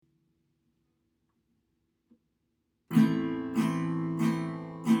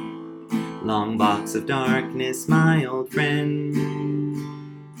Long box of darkness, my old friend.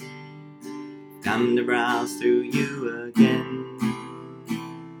 Come to browse through you again.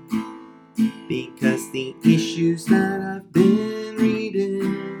 Because the issues that I've been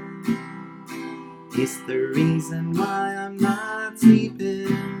reading is the reason why I'm not sleeping.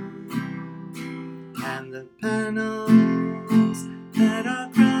 And the panels that are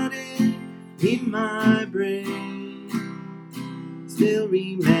crowded in my brain still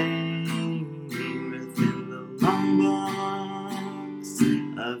remain within the long box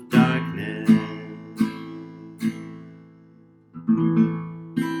of darkness.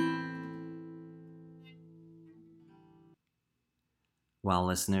 Well,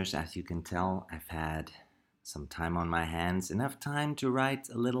 listeners, as you can tell, I've had some time on my hands, enough time to write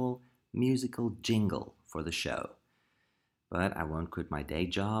a little musical jingle for the show. But I won't quit my day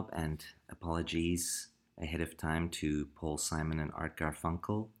job, and apologies ahead of time to Paul Simon and Art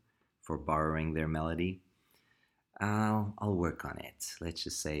Garfunkel for borrowing their melody. I'll work on it. Let's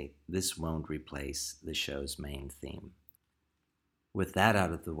just say this won't replace the show's main theme. With that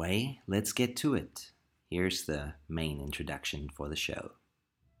out of the way, let's get to it. Here's the main introduction for the show.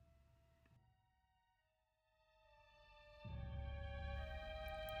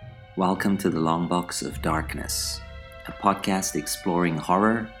 Welcome to the Long Box of Darkness, a podcast exploring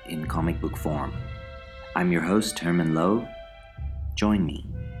horror in comic book form. I'm your host, Herman Lowe. Join me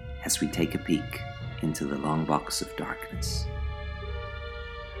as we take a peek into the Long Box of Darkness.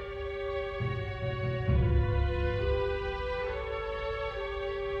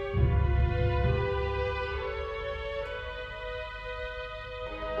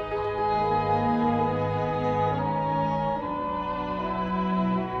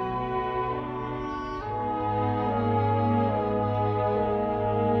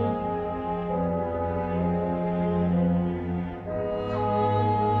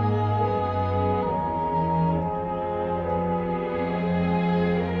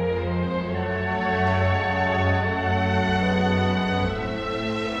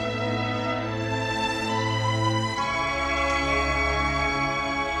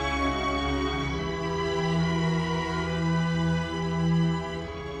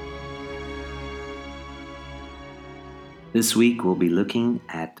 This week we'll be looking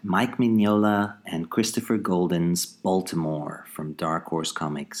at Mike Mignola and Christopher Golden's Baltimore from Dark Horse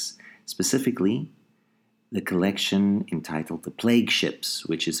Comics, specifically the collection entitled The Plague Ships,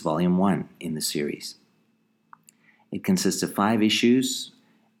 which is Volume 1 in the series. It consists of 5 issues,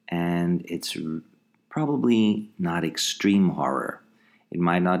 and it's probably not extreme horror. It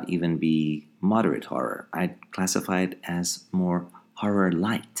might not even be moderate horror. I'd classify it as more horror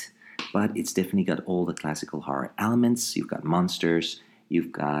light. But it's definitely got all the classical horror elements. You've got monsters,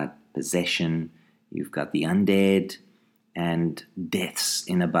 you've got possession, you've got the undead, and deaths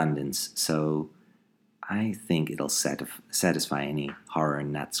in abundance. So I think it'll satisfy any horror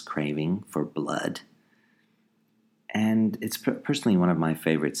nuts craving for blood. And it's personally one of my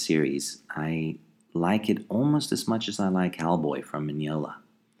favorite series. I like it almost as much as I like Hellboy from Mignola.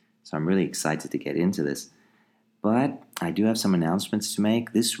 So I'm really excited to get into this. But I do have some announcements to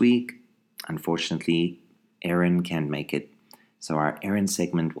make this week. Unfortunately, Erin can't make it, so our Erin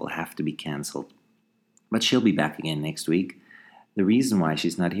segment will have to be cancelled. But she'll be back again next week. The reason why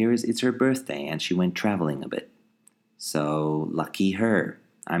she's not here is it's her birthday and she went traveling a bit. So lucky her.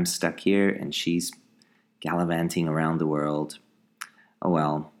 I'm stuck here and she's gallivanting around the world. Oh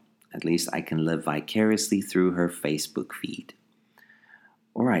well, at least I can live vicariously through her Facebook feed.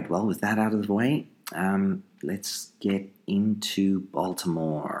 Alright, well, with that out of the way, let's get into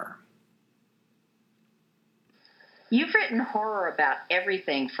Baltimore. You've written horror about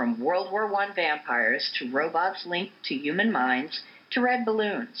everything from World War I vampires to robots linked to human minds to red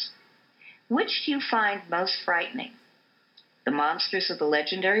balloons. Which do you find most frightening? The monsters of the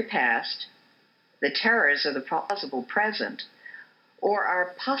legendary past, the terrors of the plausible present, or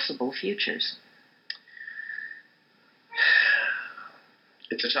our possible futures?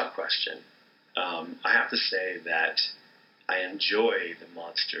 It's a tough question. I have to say that I enjoy the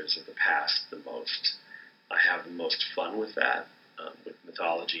monsters of the past the most. I have the most fun with that, with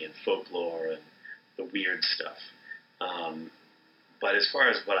mythology and folklore and the weird stuff. But as far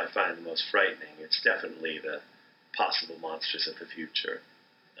as what I find the most frightening, it's definitely the possible monsters of the future,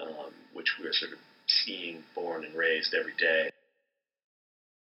 which we're sort of seeing born and raised every day.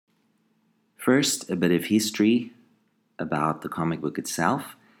 First, a bit of history about the comic book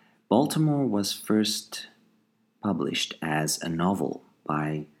itself. Baltimore was first published as a novel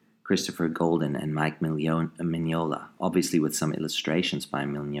by Christopher Golden and Mike Mignola, obviously with some illustrations by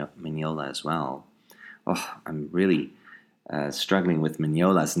Mignola as well. Oh, I'm really struggling with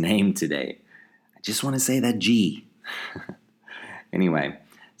Mignola's name today. I just want to say that G. Anyway,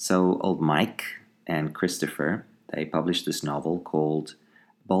 so old Mike and Christopher, they published this novel called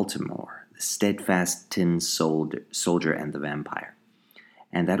Baltimore, The Steadfast Tin Soldier and the Vampire.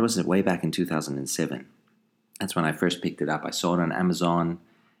 And that was way back in 2007. That's when I first picked it up. I saw it on Amazon.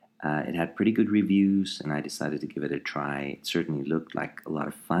 It had pretty good reviews, and I decided to give it a try. It certainly looked like a lot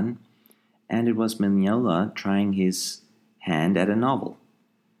of fun. And it was Mignola trying his hand at a novel,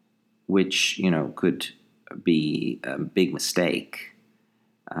 which, could be a big mistake.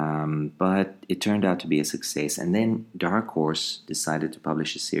 But it turned out to be a success. And then Dark Horse decided to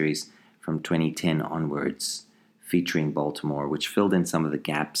publish a series from 2010 onwards featuring Baltimore, which filled in some of the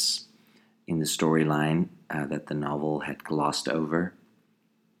gaps in the storyline that the novel had glossed over.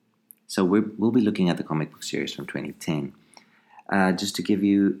 So we'll be looking at the comic book series from 2010. Just to give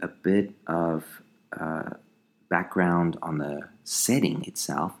you a bit of background on the setting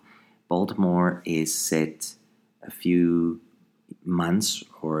itself, Baltimore is set a few months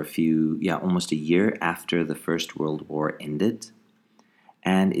or almost a year after the First World War ended.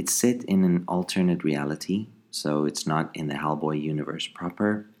 And it's set in an alternate reality, so it's not in the Hellboy universe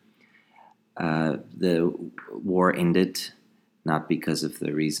proper. The war ended not because of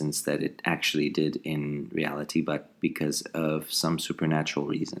the reasons that it actually did in reality, but because of some supernatural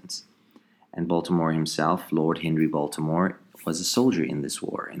reasons. And Baltimore himself, Lord Henry Baltimore, was a soldier in this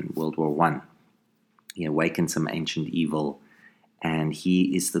war, in World War I. He awakened some ancient evil, and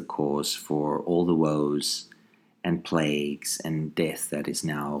he is the cause for all the woes and plagues and death that is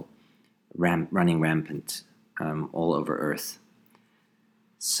now running rampant all over Earth.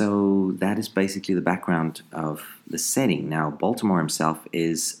 So that is basically the background of the setting. Now, Baltimore himself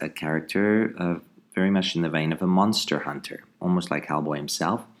is a character very much in the vein of a monster hunter, almost like Hellboy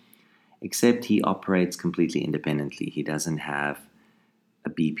himself, except he operates completely independently. He doesn't have a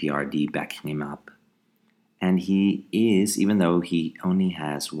BPRD backing him up. And he is, even though he only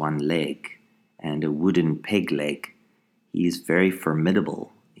has one leg and a wooden peg leg, he is very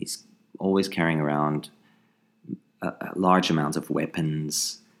formidable. He's always carrying around large amounts of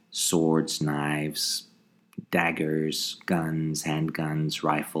weapons, swords, knives, daggers, guns, handguns,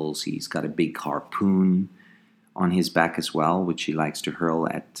 rifles. He's got a big harpoon on his back as well, which he likes to hurl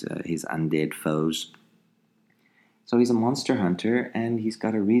at his undead foes. So he's a monster hunter, and he's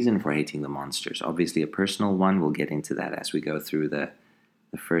got a reason for hating the monsters. Obviously a personal one. We'll get into that as we go through the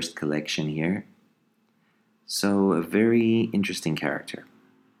first collection here. So a very interesting character.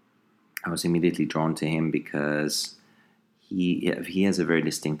 I was immediately drawn to him because he has a very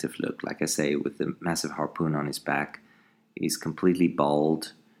distinctive look. Like I say, with the massive harpoon on his back. He's completely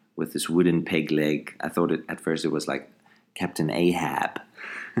bald with this wooden peg leg. I thought at first it was like Captain Ahab.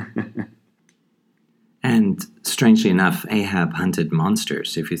 And strangely enough, Ahab hunted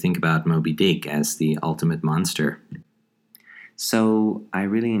monsters, if you think about Moby Dick as the ultimate monster. So I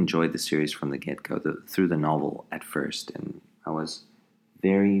really enjoyed the series from the get-go, through the novel at first, and I was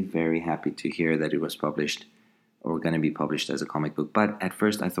very, very happy to hear that it was published, or going to be published as a comic book. But at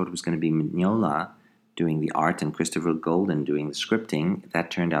first I thought it was going to be Mignola doing the art and Christopher Golden doing the scripting. That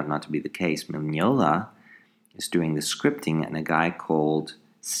turned out not to be the case. Mignola is doing the scripting, and a guy called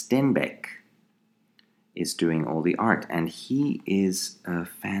Stenbeck is doing all the art. And he is a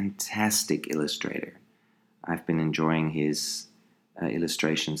fantastic illustrator. I've been enjoying his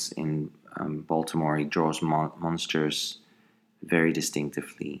illustrations in Baltimore. He draws monsters very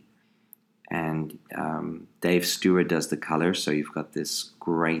distinctively. And Dave Stewart does the colors, so you've got this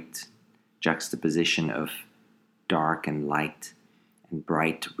great juxtaposition of dark and light and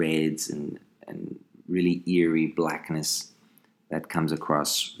bright reds and really eerie blackness that comes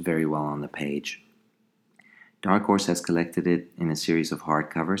across very well on the page. Dark Horse has collected it in a series of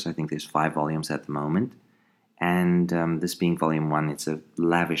hardcovers. I think there's 5 volumes at the moment. And this being volume 1, it's a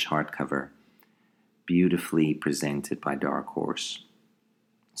lavish hardcover, beautifully presented by Dark Horse.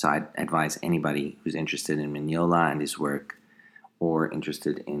 So I'd advise anybody who's interested in Mignola and his work, or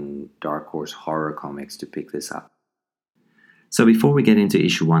interested in Dark Horse horror comics, to pick this up. So before we get into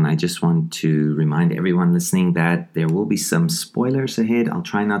issue 1, I just want to remind everyone listening that there will be some spoilers ahead. I'll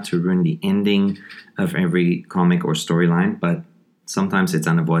try not to ruin the ending of every comic or storyline, but sometimes it's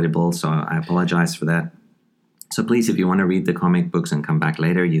unavoidable, so I apologize for that. So please, if you want to read the comic books and come back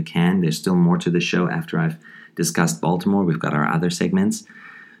later, you can. There's still more to the show after I've discussed Baltimore. We've got our other segments.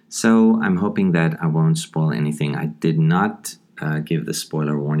 So I'm hoping that I won't spoil anything. I did not give the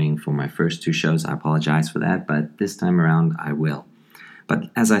spoiler warning for my first 2 shows. I apologize for that, but this time around I will.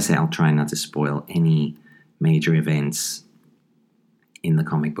 But as I say, I'll try not to spoil any major events in the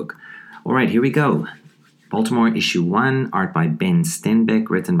comic book. All right, here we go. Baltimore issue 1, art by Ben Stenbeck,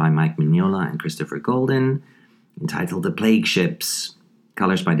 written by Mike Mignola and Christopher Golden, entitled The Plague Ships.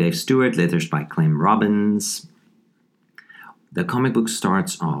 Colors by Dave Stewart, letters by Clem Robbins. The comic book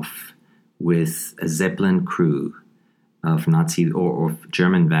starts off with a Zeppelin crew of Nazi or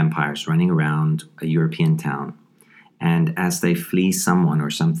German vampires running around a European town. And as they flee someone or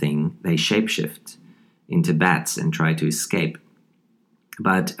something, they shapeshift into bats and try to escape.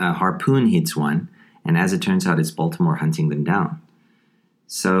 But a harpoon hits one, and as it turns out, it's Baltimore hunting them down.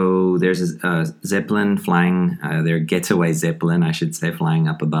 So there's a Zeppelin flying, their getaway Zeppelin, I should say, flying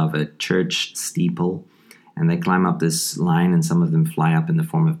up above a church steeple. And they climb up this line, and some of them fly up in the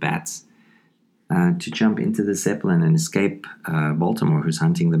form of bats to jump into the Zeppelin and escape Baltimore, who's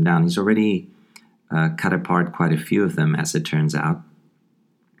hunting them down. He's already cut apart quite a few of them, as it turns out.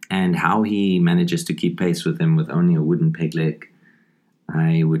 And how he manages to keep pace with them with only a wooden peg leg,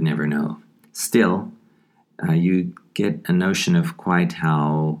 I would never know. Still, you get a notion of quite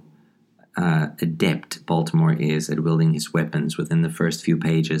how adept Baltimore is at wielding his weapons within the first few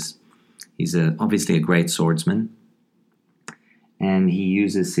pages. He's obviously a great swordsman, and he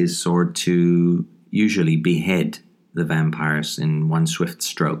uses his sword to usually behead the vampires in one swift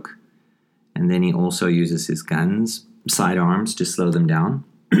stroke. And then he also uses his guns, sidearms, to slow them down,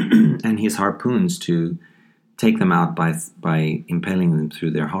 and his harpoons to take them out by impaling them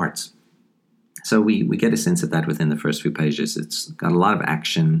through their hearts. So we get a sense of that within the first few pages. It's got a lot of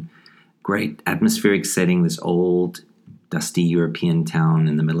action, great atmospheric setting, this old, dusty European town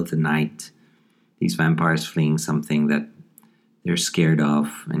in the middle of the night. These vampires fleeing something that they're scared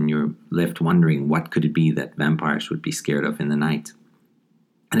of, and you're left wondering what could it be that vampires would be scared of in the night.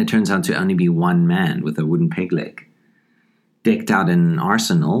 And it turns out to only be one man with a wooden peg leg. Decked out in an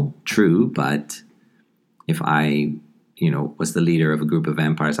arsenal, true, but if I, was the leader of a group of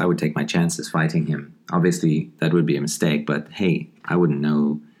vampires, I would take my chances fighting him. Obviously, that would be a mistake, but hey, I wouldn't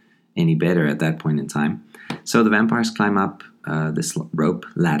know any better at that point in time. So the vampires climb up this rope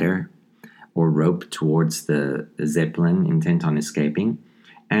ladder or rope towards the Zeppelin, intent on escaping.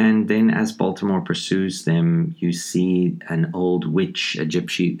 And then as Baltimore pursues them, you see an old witch, a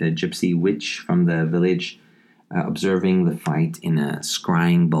gypsy witch from the village, observing the fight in a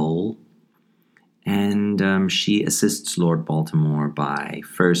scrying bowl. And she assists Lord Baltimore by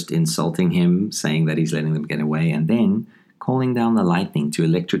first insulting him, saying that he's letting them get away, and then calling down the lightning to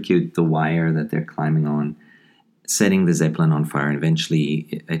electrocute the wire that they're climbing on, setting the Zeppelin on fire, and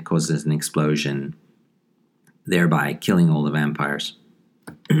eventually it causes an explosion, thereby killing all the vampires.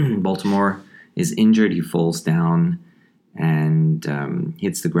 Baltimore is injured. He falls down and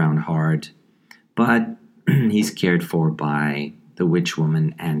hits the ground hard, but he's cared for by the witch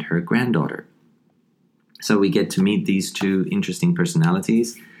woman and her granddaughter. So we get to meet these two interesting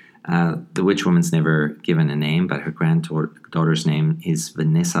personalities. The witch woman's never given a name, but her granddaughter's name is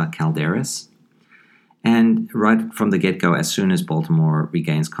Vanessa Calderas. And right from the get-go, as soon as Baltimore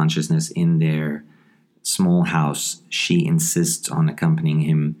regains consciousness in their small house, she insists on accompanying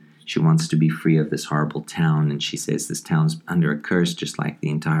him. She wants to be free of this horrible town, and she says this town's under a curse just like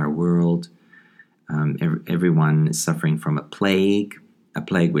the entire world. Everyone is suffering from a plague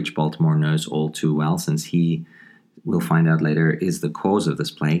which Baltimore knows all too well, since he, we'll find out later, is the cause of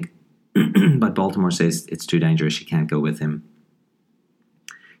this plague. But Baltimore says it's too dangerous, she can't go with him.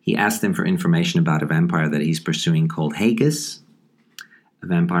 He asks them for information about a vampire that he's pursuing called Haggis, a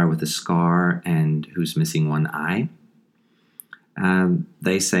vampire with a scar and who's missing one eye.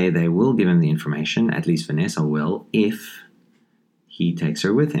 They say they will give him the information, at least Vanessa will, if he takes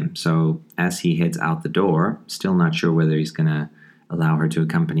her with him. So as he heads out the door, still not sure whether he's going to allow her to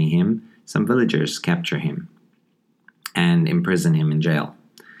accompany him, some villagers capture him and imprison him in jail.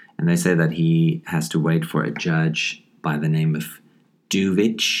 And they say that he has to wait for a judge by the name of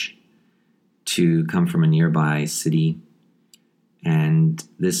Duvich to come from a nearby city. And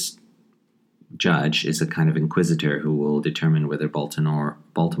this judge is a kind of inquisitor who will determine whether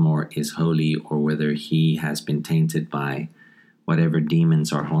Baltimore is holy or whether he has been tainted by whatever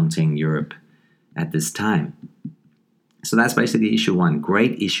demons are haunting Europe at this time. So that's basically issue 1.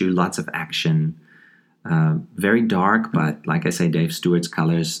 Great issue, lots of action, very dark, but like I say, Dave Stewart's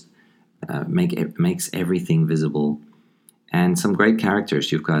colors makes everything visible. And some great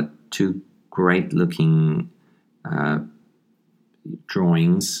characters. You've got two great-looking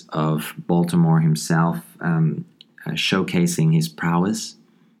drawings of Baltimore himself, showcasing his prowess.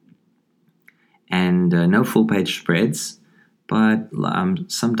 And no full-page spreads, but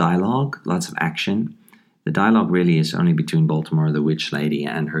some dialogue, lots of action. The dialogue really is only between Baltimore, the witch lady,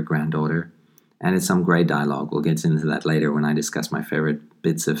 and her granddaughter. And it's some great dialogue. We'll get into that later when I discuss my favorite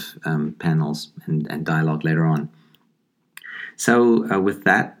bits of panels and dialogue later on. So with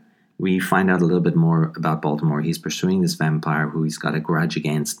that, we find out a little bit more about Baltimore. He's pursuing this vampire who he's got a grudge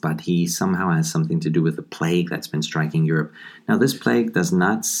against, but he somehow has something to do with the plague that's been striking Europe. Now, this plague does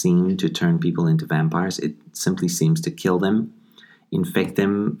not seem to turn people into vampires. It simply seems to kill them, infect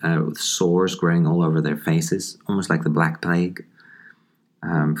them with sores growing all over their faces, almost like the Black Plague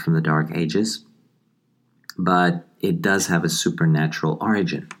from the Dark Ages. But it does have a supernatural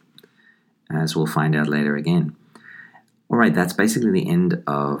origin, as we'll find out later again. All right, that's basically the end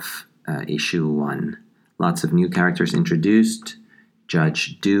of issue 1. Lots of new characters introduced.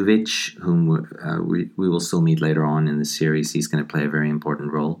 Judge Duvich, whom we will still meet later on in the series. He's going to play a very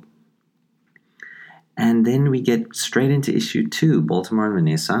important role. And then we get straight into issue 2. Baltimore and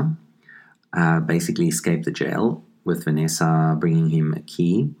Vanessa basically escape the jail, with Vanessa bringing him a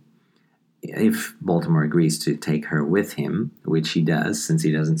key. If Baltimore agrees to take her with him, which he does, since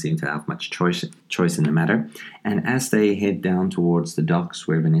he doesn't seem to have much choice in the matter. And as they head down towards the docks,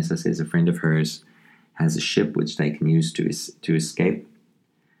 where Vanessa says a friend of hers has a ship which they can use to escape,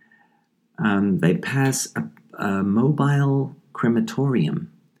 they pass a mobile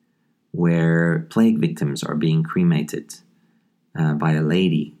crematorium where plague victims are being cremated by a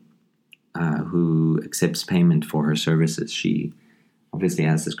lady who accepts payment for her services. She obviously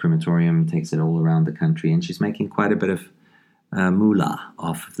has this crematorium, takes it all around the country, and she's making quite a bit of moolah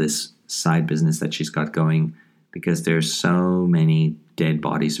off of this side business that she's got going, because there's so many dead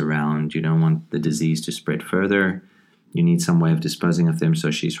bodies around. You don't want the disease to spread further. You need some way of disposing of them, so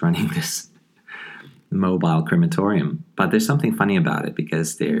she's running this mobile crematorium. But there's something funny about it,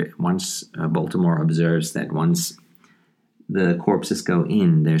 because once Baltimore observes that once the corpses go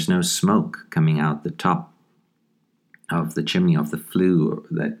in, there's no smoke coming out the top of the chimney of the flue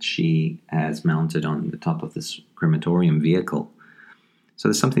that she has mounted on the top of this crematorium vehicle. So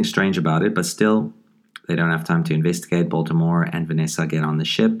there's something strange about it, but still, they don't have time to investigate. Baltimore and Vanessa get on the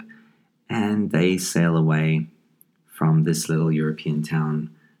ship, and they sail away from this little European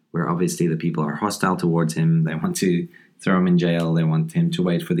town, where obviously the people are hostile towards him. They want to throw him in jail. They want him to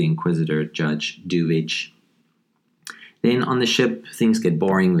wait for the Inquisitor, Judge Duvich. Then on the ship, things get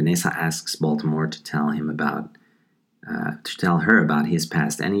boring. Vanessa asks Baltimore to tell her about his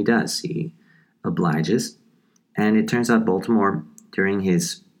past, and he does. He obliges, and it turns out Baltimore, during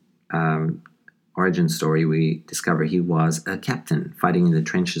his origin story, we discover he was a captain fighting in the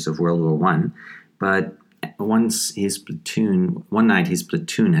trenches of World War I, but one night his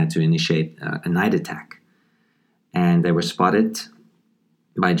platoon had to initiate a night attack, and they were spotted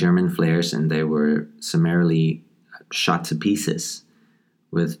by German flares, and they were summarily shot to pieces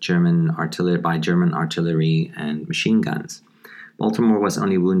with German artillery and machine guns. Baltimore was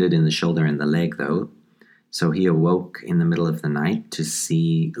only wounded in the shoulder and the leg, though, so he awoke in the middle of the night to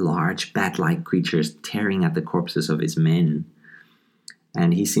see large bat-like creatures tearing at the corpses of his men.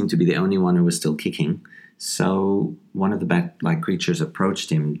 And he seemed to be the only one who was still kicking. So one of the bat-like creatures approached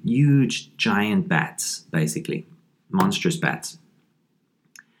him, huge, giant bats, basically, monstrous bats.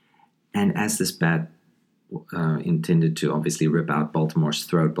 And as this bat intended to obviously rip out Baltimore's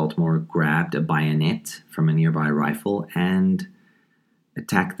throat, Baltimore grabbed a bayonet from a nearby rifle and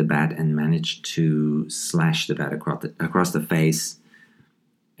attacked the bat and managed to slash the bat across the face.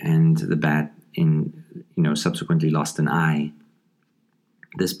 And the bat, subsequently lost an eye.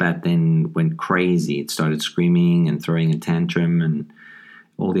 This bat then went crazy. It started screaming and throwing a tantrum, and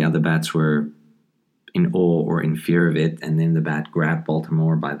all the other bats were in awe or in fear of it. And then the bat grabbed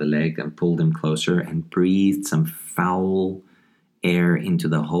Baltimore by the leg and pulled him closer and breathed some foul air into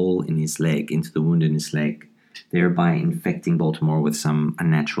the hole in his leg, into the wound in his leg, thereby infecting Baltimore with some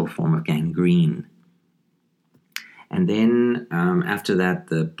unnatural form of gangrene. And then after that,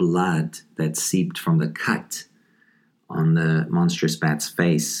 the blood that seeped from the cut on the monstrous bat's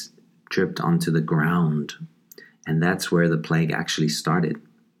face dripped onto the ground. And that's where the plague actually started.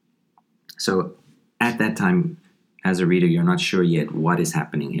 So at that time, as a reader, you're not sure yet what is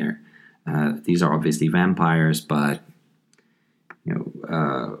happening here. These are obviously vampires, but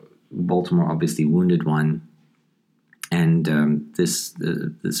Baltimore obviously wounded one, and this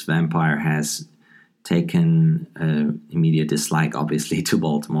vampire has taken immediate dislike, obviously, to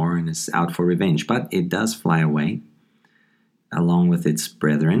Baltimore and is out for revenge. But it does fly away, along with its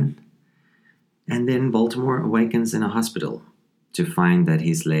brethren, and then Baltimore awakens in a hospital to find that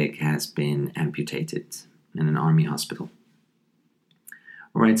his leg has been amputated in an army hospital.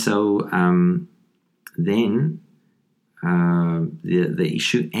 All right, so then the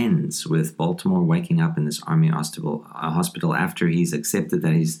issue ends with Baltimore waking up in this army hospital after he's accepted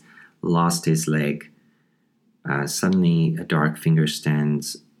that his lost his leg, suddenly a dark figure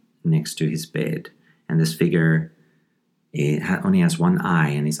stands next to his bed. And this figure only has one eye,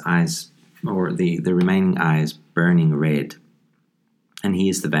 and his eyes, or the remaining eye, is burning red. And he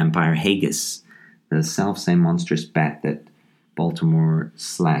is the vampire Haggis, the self-same monstrous bat that Baltimore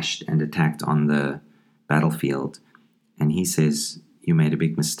slashed and attacked on the battlefield. And he says, "You made a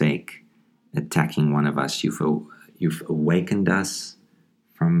big mistake attacking one of us. You've awakened us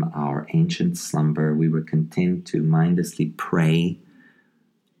from our ancient slumber. We were content to mindlessly prey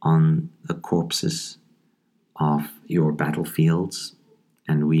on the corpses of your battlefields,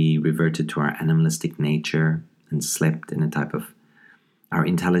 and we reverted to our animalistic nature and slept in a type of, our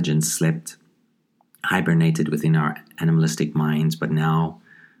intelligence slept, hibernated within our animalistic minds, but now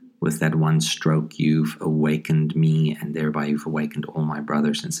with that one stroke you've awakened me, and thereby you've awakened all my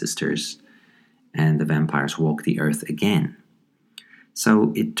brothers and sisters, and the vampires walk the earth again."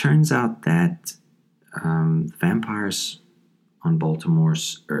 So it turns out that vampires on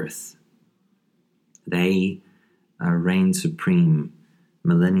Baltimore's earth, they reigned supreme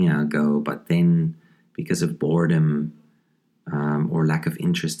millennia ago, but then because of boredom or lack of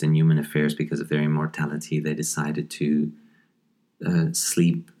interest in human affairs because of their immortality, they decided to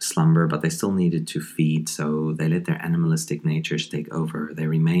slumber, but they still needed to feed, so they let their animalistic natures take over. They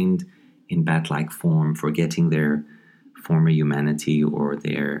remained in bat-like form, forgetting their former humanity or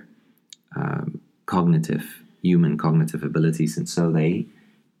their human cognitive abilities, and so they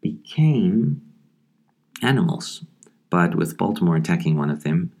became animals. But with Baltimore attacking one of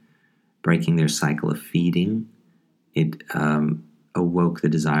them, breaking their cycle of feeding, it awoke the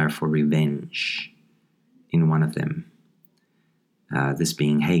desire for revenge in one of them, this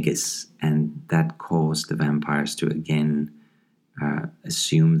being Haggis, and that caused the vampires to again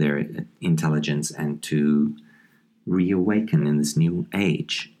assume their intelligence and to reawaken in this new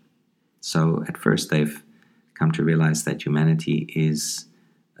age. So at first they've come to realize that humanity is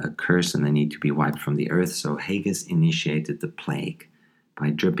a curse and they need to be wiped from the earth. So Haggis initiated the plague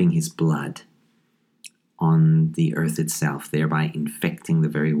by dripping his blood on the earth itself, thereby infecting the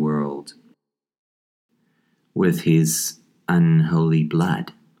very world with his unholy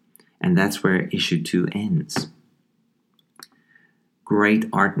blood. And that's where issue 2 ends. Great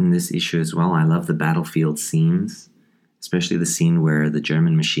art in this issue as well. I love the battlefield scenes, especially the scene where the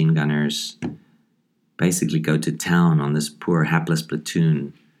German machine gunners basically go to town on this poor hapless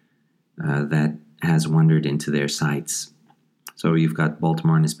platoon that has wandered into their sights. So you've got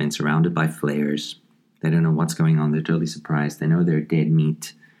Baltimore and his men surrounded by flares. They don't know what's going on. They're totally surprised. They know they're dead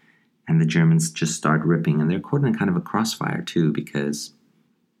meat. And the Germans just start ripping. And they're caught in kind of a crossfire too, because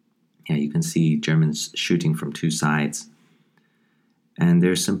you can see Germans shooting from two sides. And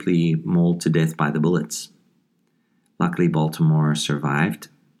they're simply mauled to death by the bullets. Luckily, Baltimore survived.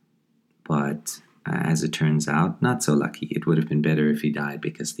 But as it turns out, not so lucky. It would have been better if he died,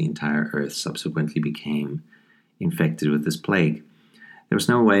 because the entire earth subsequently became infected with this plague. There was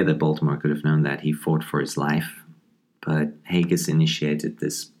no way that Baltimore could have known that. He fought for his life, but Haggis initiated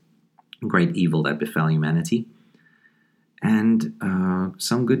this great evil that befell humanity. And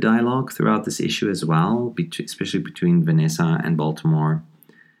some good dialogue throughout this issue as well, especially between Vanessa and Baltimore.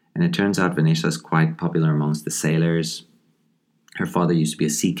 And it turns out Vanessa is quite popular amongst the sailors. Her father used to be a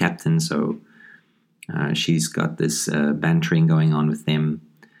sea captain, so she's got this bantering going on with them.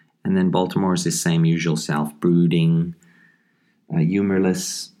 And then Baltimore is his same usual self, brooding,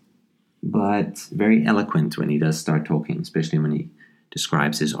 humorless, but very eloquent when he does start talking, especially when he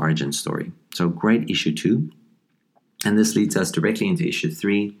describes his origin story. So great issue 2. And this leads us directly into issue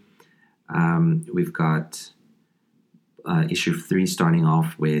 3. We've got issue 3 starting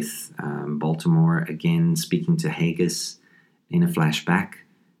off with Baltimore again speaking to Haggis in a flashback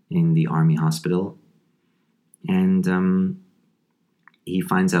in the army hospital. And he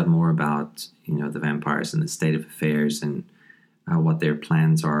finds out more about, the vampires and the state of affairs and what their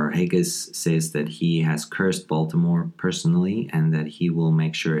plans are. Haggis says that he has cursed Baltimore personally and that he will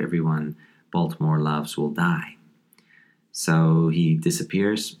make sure everyone Baltimore loves will die. So he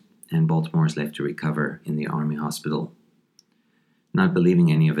disappears, and Baltimore is left to recover in the army hospital. Not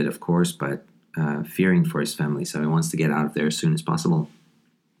believing any of it, of course, but fearing for his family, so he wants to get out of there as soon as possible.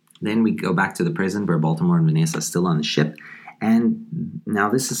 Then we go back to the present where Baltimore and Vanessa are still on the ship. And now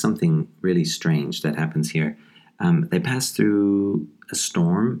this is something really strange that happens here. They pass through a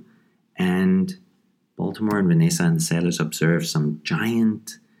storm, and Baltimore and Vanessa and the sailors observe some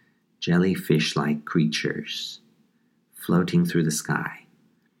giant jellyfish-like creatures floating through the sky.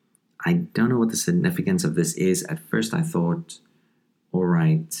 I don't know what the significance of this is. At first I thought, all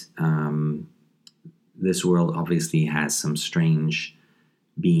right, this world obviously has some strange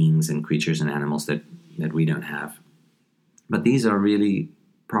beings and creatures and animals that we don't have. But these are really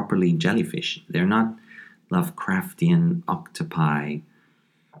properly jellyfish. They're not Lovecraftian octopi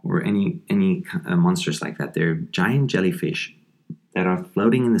or any monsters like that. They're giant jellyfish that are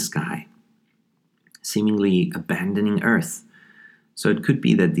floating in the sky, seemingly abandoning Earth. So it could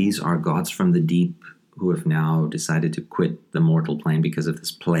be that these are gods from the deep who have now decided to quit the mortal plane because of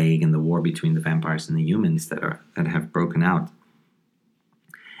this plague and the war between the vampires and the humans that have broken out.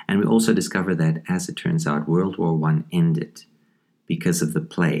 And we also discover that, as it turns out, World War I ended because of the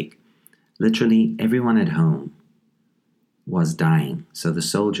plague. Literally everyone at home was dying. So the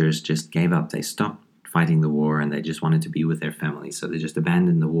soldiers just gave up. They stopped fighting the war and they just wanted to be with their families. So they just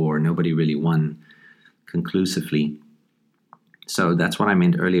abandoned the war. Nobody really won conclusively. So that's what I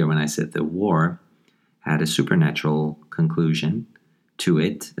meant earlier when I said the war had a supernatural conclusion to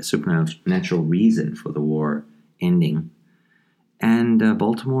it, a supernatural reason for the war ending. And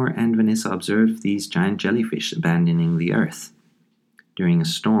Baltimore and Vanessa observed these giant jellyfish abandoning the Earth during a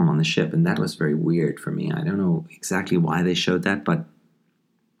storm on the ship, and that was very weird for me. I don't know exactly why they showed that, but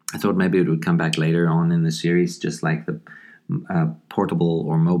I thought maybe it would come back later on in the series, just like the portable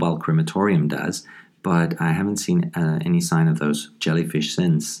or mobile crematorium does, but I haven't seen any sign of those jellyfish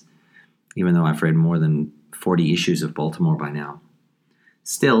since, even though I've read more than 40 issues of Baltimore by now.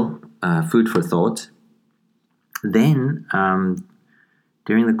 Still, food for thought. Then,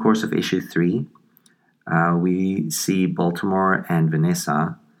 during the course of issue 3, we see Baltimore and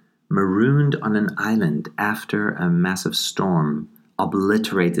Vanessa marooned on an island after a massive storm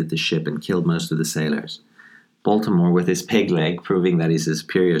obliterated the ship and killed most of the sailors. Baltimore, with his peg leg, proving that he's a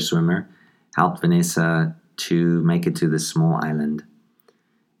superior swimmer, helped Vanessa to make it to this small island.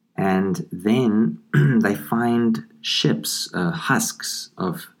 And then they find ships, husks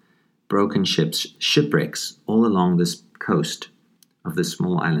of broken ships, shipwrecks, all along this coast of this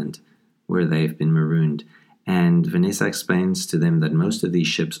small island where they've been marooned. And Vanessa explains to them that most of these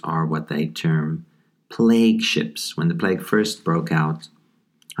ships are what they term plague ships. When the plague first broke out,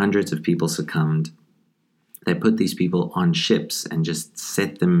 hundreds of people succumbed. They put these people on ships and just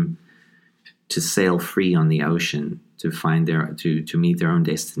set them to sail free on the ocean to find to meet their own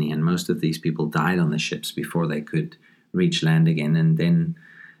destiny. And most of these people died on the ships before they could reach land again. And then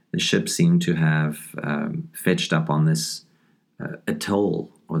the ship seemed to have fetched up on this atoll,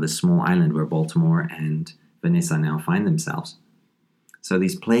 or the small island where Baltimore and Vanessa now find themselves. So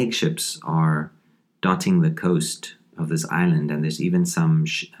these plague ships are dotting the coast of this island, and there's even some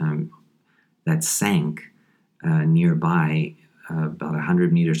that sank nearby, about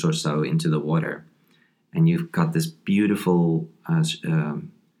 100 meters or so into the water. And you've got this beautiful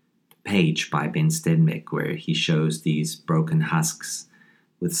page by Ben Stenbeck where he shows these broken husks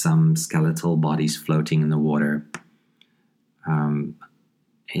with some skeletal bodies floating in the water.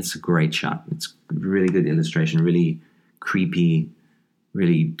 It's a great shot. It's really good illustration, really creepy,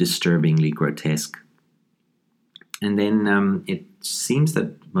 really disturbingly grotesque. And then it seems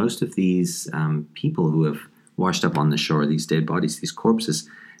that most of these people who have washed up on the shore, these dead bodies, these corpses,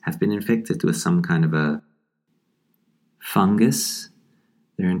 have been infected with some kind of a fungus.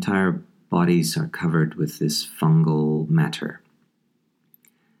 Their entire bodies are covered with this fungal matter.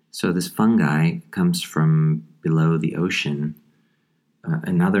 So this fungi comes from below the ocean,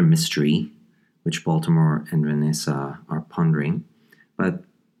 another mystery which Baltimore and Vanessa are pondering. But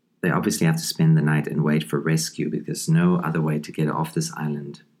they obviously have to spend the night and wait for rescue, because there's no other way to get off this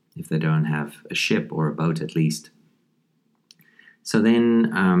island if they don't have a ship or a boat at least. So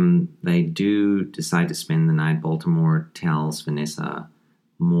then they do decide to spend the night. Baltimore tells Vanessa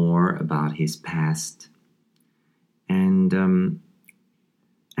more about his past. And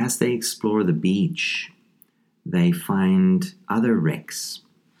as they explore the beach, they find other wrecks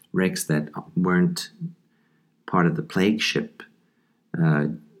that weren't part of the plague ship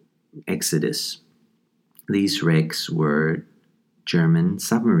exodus. These wrecks were German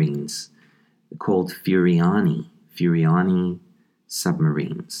submarines called Furiani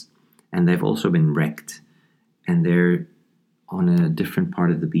submarines. And they've also been wrecked, and they're on a different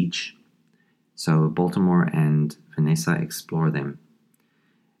part of the beach. So Baltimore and Vanessa explore them.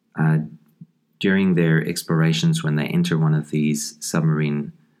 During their explorations, when they enter one of these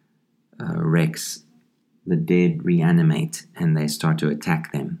submarine wrecks, the dead reanimate and they start to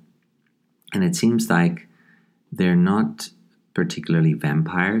attack them. And it seems like they're not particularly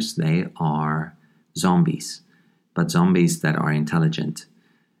vampires, they are zombies, but zombies that are intelligent.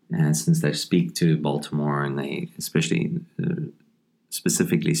 And since they speak to Baltimore, and they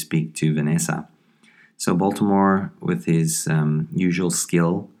specifically speak to Vanessa. So Baltimore, with his usual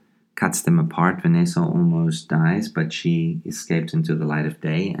skill, cuts them apart. Vanessa almost dies, but she escapes into the light of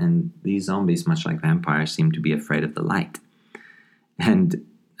day. And these zombies, much like vampires, seem to be afraid of the light. And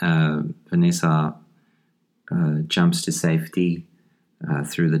Vanessa jumps to safety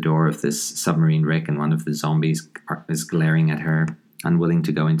through the door of this submarine wreck, and one of the zombies is glaring at her, unwilling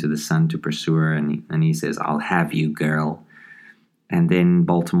to go into the sun to pursue her, and he says, "I'll have you, girl." And then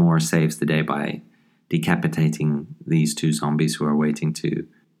Baltimore saves the day by decapitating these two zombies who are waiting to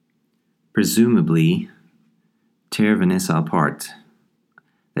presumably tear Vanessa apart.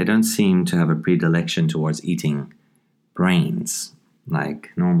 They don't seem to have a predilection towards eating brains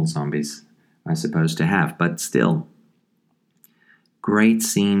like normal zombies are supposed to have, but still, great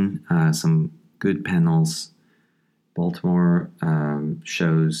scene, some good panels. Baltimore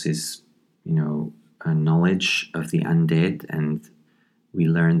shows his, knowledge of the undead, and we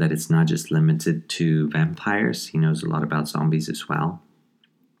learn that it's not just limited to vampires. He knows a lot about zombies as well.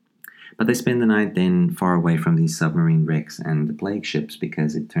 But they spend the night then far away from these submarine wrecks and the plague ships,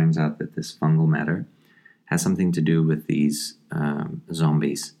 because it turns out that this fungal matter has something to do with these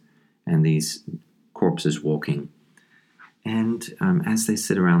zombies and these corpses walking. And as they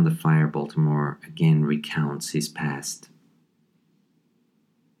sit around the fire, Baltimore again recounts his past.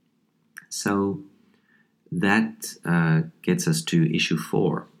 So that gets us to issue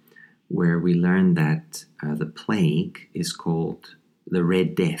 4, where we learn that the plague is called the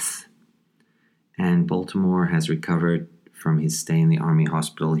Red Death. And Baltimore has recovered from his stay in the army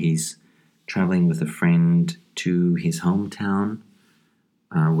hospital. He's traveling with a friend to his hometown,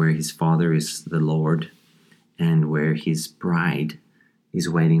 where his father is the Lord, and where his bride is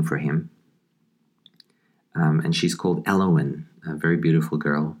waiting for him. And she's called Elowen, a very beautiful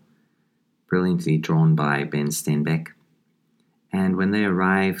girl, brilliantly drawn by Ben Steinbeck. And when they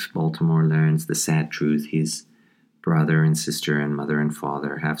arrive, Baltimore learns the sad truth. His brother and sister and mother and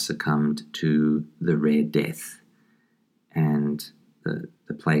father have succumbed to the Red Death, and the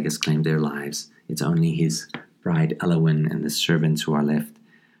plague has claimed their lives. It's only his bride Elowen and the servants who are left.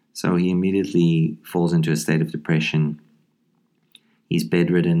 So he immediately falls into a state of depression. He's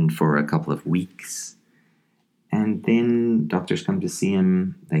bedridden for a couple of weeks, and then doctors come to see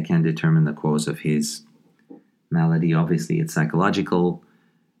him. They can determine the cause of his malady. Obviously, it's psychological.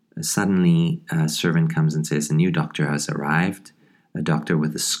 Suddenly, a servant comes and says a new doctor has arrived, a doctor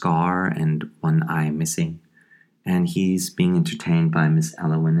with a scar and one eye missing, and he's being entertained by Miss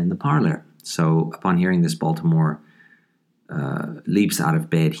Elowen in the parlor. So upon hearing this, Baltimore leaps out of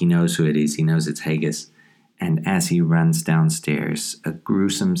bed. He knows who it is. He knows it's Haggis. And as he runs downstairs, a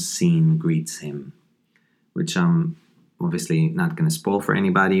gruesome scene greets him, which I'm obviously not going to spoil for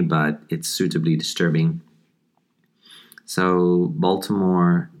anybody, but it's suitably disturbing. So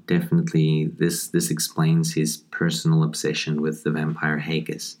Baltimore definitely, this explains his personal obsession with the vampire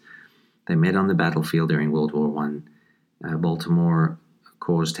Haggis. They met on the battlefield during World War I. Baltimore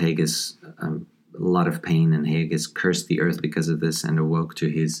caused Haggis a lot of pain, and Haggis cursed the earth because of this and awoke to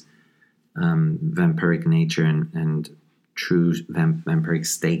his vampiric nature and true vampiric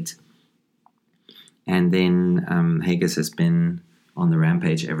state. And then Haggis has been on the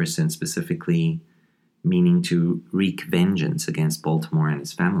rampage ever since, specifically meaning to wreak vengeance against Baltimore and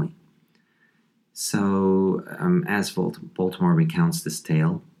his family. So as Baltimore recounts this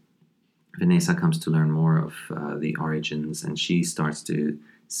tale, Vanessa comes to learn more of the origins, and she starts to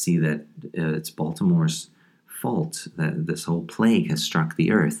see that it's Baltimore's fault that this whole plague has struck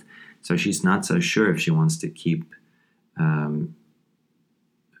the earth. So she's not so sure if she wants to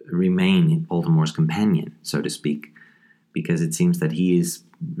remain Baltimore's companion, so to speak, because it seems that he is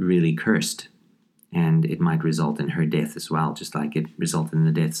really cursed, and it might result in her death as well, just like it resulted in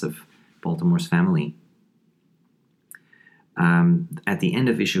the deaths of Baltimore's family. At the end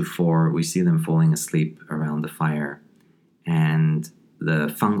of issue 4, we see them falling asleep around the fire, and the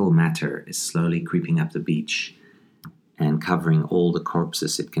fungal matter is slowly creeping up the beach and covering all the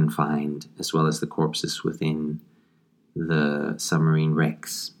corpses it can find, as well as the corpses within the submarine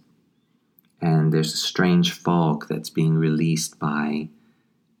wrecks. And there's a strange fog that's being released by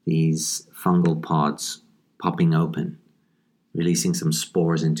these fungal pods popping open, releasing some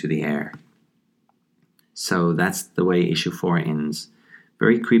spores into the air. So that's the way issue 4 ends.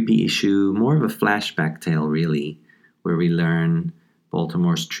 Very creepy issue, more of a flashback tale really, where we learn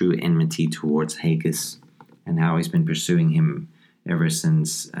Baltimore's true enmity towards Haggis and how he's been pursuing him ever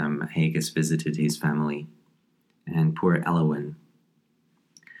since Haggis visited his family, and poor Elowen.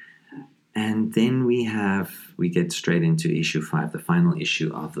 And then we get straight into issue 5, the final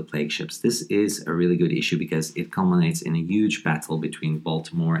issue of the Plague Ships. This is a really good issue because it culminates in a huge battle between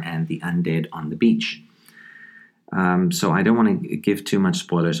Baltimore and the undead on the beach. So I don't want to give too much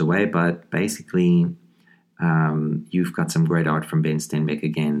spoilers away, but basically you've got some great art from Ben Stenbeck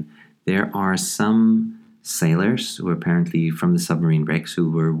again. There are some sailors who are apparently from the submarine wrecks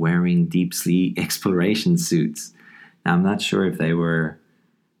who were wearing deep sea exploration suits. Now, I'm not sure if they were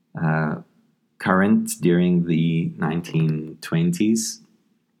current during the 1920s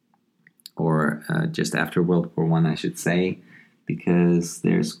or just after World.1, I should say, because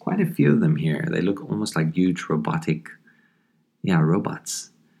there's quite a few of them here. They look almost like huge robotic,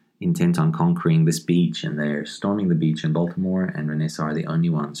 robots intent on conquering this beach, and they're storming the beach in Baltimore, and Vanessa are the only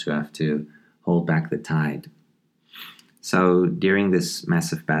ones who have to hold back the tide. So during this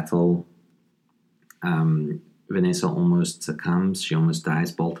massive battle, Vanessa almost succumbs. She almost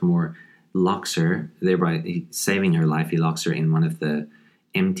dies. Baltimore locks her, thereby saving her life. He locks her in one of the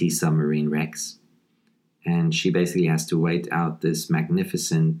empty submarine wrecks, and she basically has to wait out this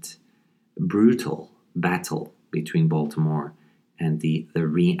magnificent, brutal battle between Baltimore and the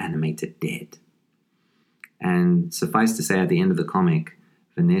reanimated dead. And suffice to say, at the end of the comic,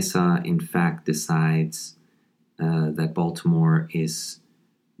 Vanessa, in fact, decides that Baltimore is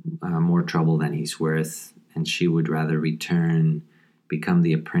more trouble than he's worth, and she would rather return, become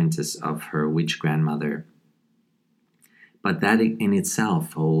the apprentice of her witch grandmother. But that in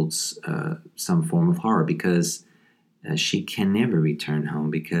itself holds some form of horror, because she can never return home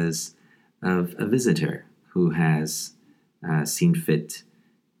because of a visitor who has seen fit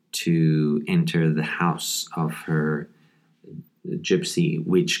to enter the house of her gypsy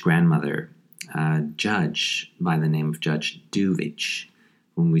witch grandmother, judge by the name of Judge Duvich,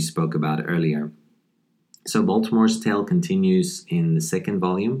 whom we spoke about earlier. So Baltimore's tale continues in the second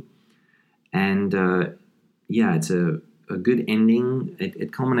volume, and it's a good ending.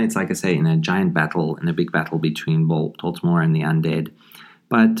 It culminates, like I say, in a giant battle, in a big battle between Baltimore and the undead.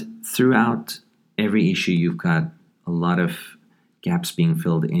 But throughout every issue, you've got a lot of gaps being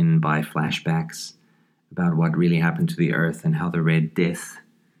filled in by flashbacks about what really happened to the Earth and how the Red Death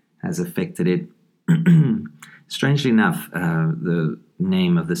has affected it. Strangely enough, the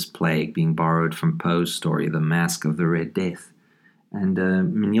name of this plague being borrowed from Poe's story, The Mask of the Red Death. And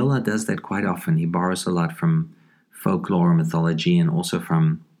Mignola does that quite often. He borrows a lot from folklore, mythology, and also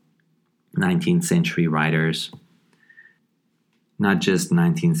from 19th century writers. Not just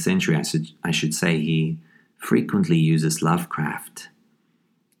 19th century, I should say. He frequently uses Lovecraft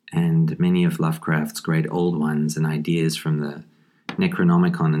and many of Lovecraft's great old ones and ideas from the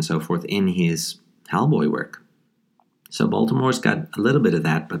Necronomicon and so forth in his Hellboy work. So Baltimore's got a little bit of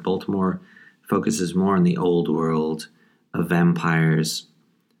that, but Baltimore focuses more on the old world of vampires,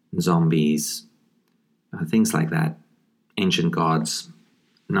 zombies, things like that, ancient gods.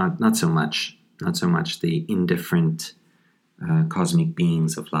 Not so much the indifferent cosmic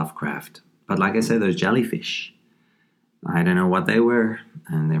beings of Lovecraft. But like I said, those jellyfish, I don't know what they were,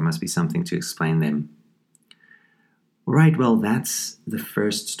 and there must be something to explain them. Right, well, that's the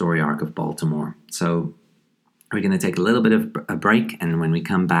first story arc of Baltimore. So we're going to take a little bit of a break, and when we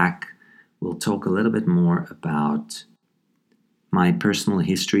come back, we'll talk a little bit more about my personal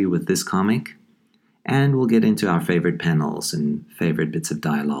history with this comic, and we'll get into our favorite panels and favorite bits of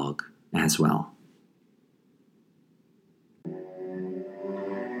dialogue as well.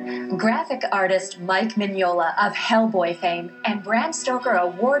 Graphic artist Mike Mignola of Hellboy fame and Bram Stoker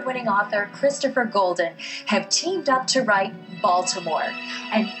award-winning author Christopher Golden have teamed up to write Baltimore,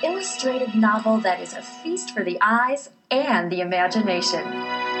 an illustrated novel that is a feast for the eyes and the imagination.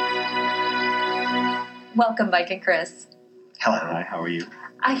 Welcome, Mike and Chris. Hello. Hi, how are you?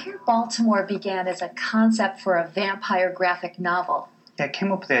 I hear Baltimore began as a concept for a vampire graphic novel. Yeah, I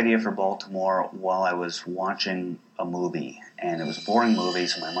came up with the idea for Baltimore while I was watching a movie, and it was a boring movie,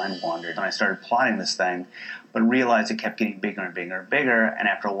 so my mind wandered, and I started plotting this thing, but realized it kept getting bigger and bigger and bigger, and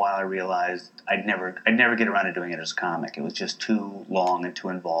after a while I realized I'd never get around to doing it as a comic. It was just too long and too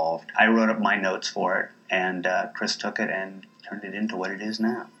involved. I wrote up my notes for it, and Chris took it and turned it into what it is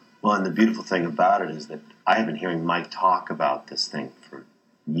now. Well, and the beautiful thing about it is that I have been hearing Mike talk about this thing for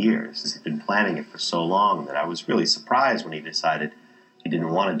years. He's been planning it for so long that I was really surprised when he decided he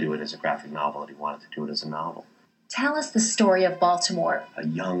didn't want to do it as a graphic novel, that he wanted to do it as a novel. Tell us the story of Baltimore. A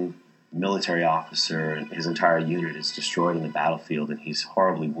young military officer, and his entire unit is destroyed in the battlefield, and he's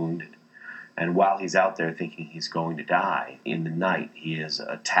horribly wounded. And while he's out there thinking he's going to die, in the night he is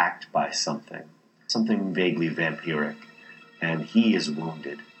attacked by something vaguely vampiric, and he is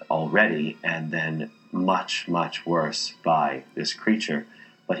wounded already, and then much, much worse by this creature,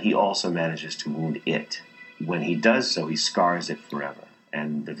 but he also manages to wound it. When he does so, he scars it forever.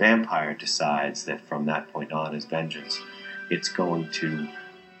 And the vampire decides that from that point on, as vengeance, it's going to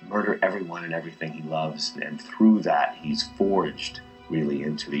murder everyone and everything he loves, and through that he's forged really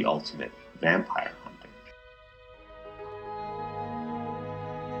into the ultimate vampire hunter.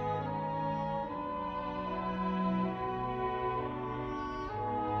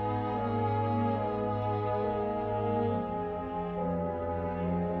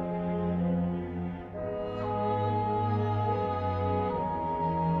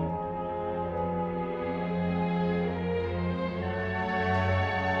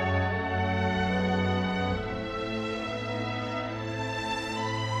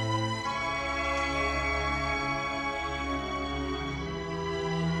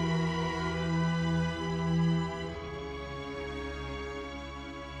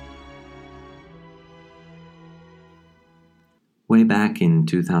 Way back in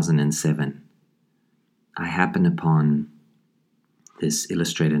 2007, I happened upon this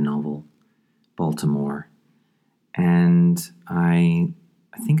illustrated novel, Baltimore, and I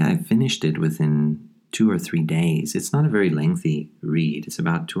think I finished it within 2 or 3 days. It's not a very lengthy read. It's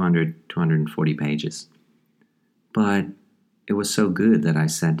about 240 pages. But it was so good that I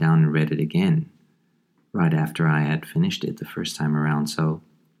sat down and read it again right after I had finished it the first time around. So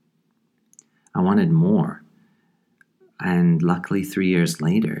I wanted more. And luckily, 3 years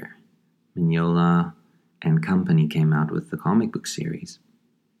later, Mignola and company came out with the comic book series.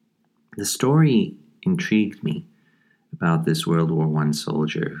 The story intrigued me about this World War I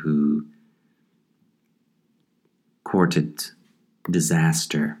soldier who courted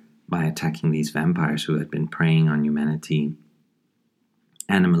disaster by attacking these vampires who had been preying on humanity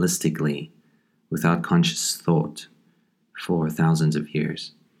animalistically, without conscious thought, for thousands of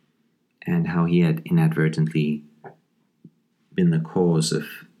years, and how he had inadvertently been the cause of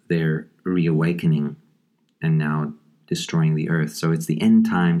their reawakening and now destroying the earth. So it's the end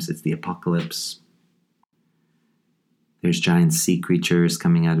times, it's the apocalypse. There's giant sea creatures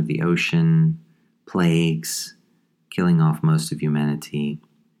coming out of the ocean, plagues, killing off most of humanity.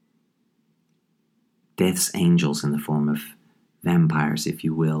 Death's angels in the form of vampires, if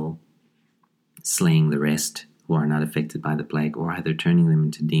you will, slaying the rest who are not affected by the plague, or either turning them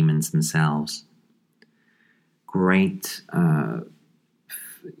into demons themselves. Great,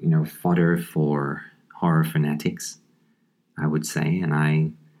 fodder for horror fanatics, I would say, and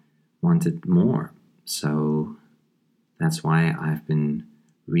I wanted more. So that's why I've been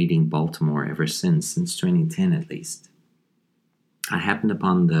reading Baltimore ever since 2010 at least. I happened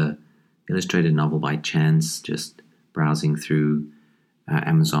upon the illustrated novel by chance, just browsing through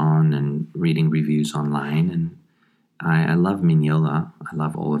Amazon and reading reviews online, and I love Mignola. I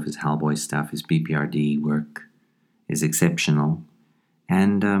love all of his Hellboy stuff. His BPRD work is exceptional.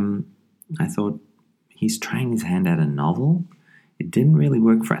 And I thought, he's trying his hand at a novel. It didn't really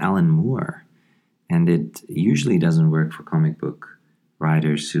work for Alan Moore. And it usually doesn't work for comic book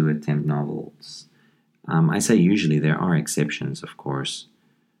writers who attempt novels. I say usually, there are exceptions, of course.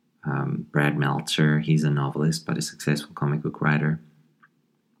 Brad Meltzer, he's a novelist, but a successful comic book writer.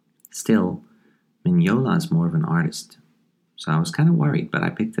 Still, Mignola is more of an artist. So I was kind of worried, but I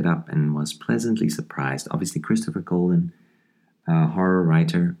picked it up and was pleasantly surprised. Obviously, Christopher Golden, a horror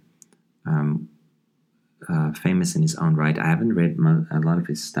writer, famous in his own right. I haven't read a lot of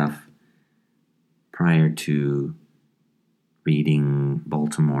his stuff prior to reading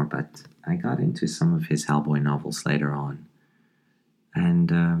Baltimore, but I got into some of his Hellboy novels later on.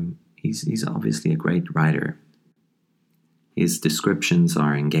 And he's obviously a great writer. His descriptions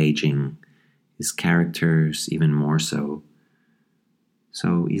are engaging, his characters even more so.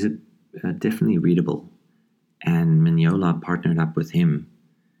 So he's definitely readable. And Mignola partnered up with him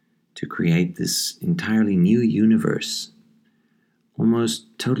to create this entirely new universe, almost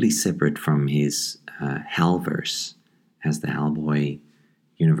totally separate from his Hellverse, as the Hellboy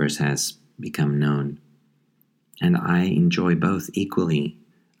universe has become known. And I enjoy both equally.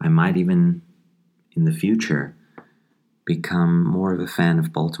 I might even, in the future, become more of a fan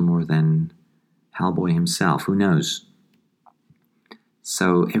of Baltimore than Hellboy himself. Who knows?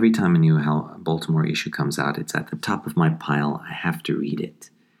 So every time a new Baltimore issue comes out, it's at the top of my pile. I have to read it.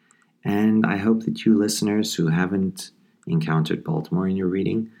 And I hope that you listeners who haven't encountered Baltimore in your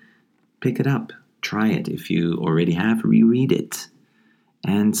reading, pick it up. Try it. If you already have, reread it.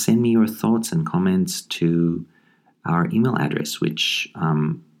 And send me your thoughts and comments to our email address, which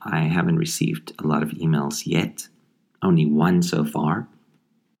I haven't received a lot of emails yet. Only one so far.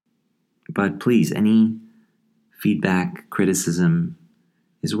 But please, any feedback, criticism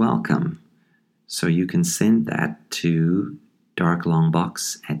is welcome. So you can send that to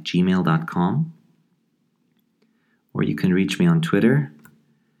darklongbox@gmail.com, or you can reach me on Twitter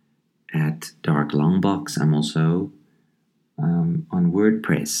at darklongbox. I'm also on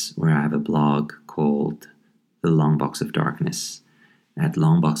WordPress, where I have a blog called The Long Box of Darkness at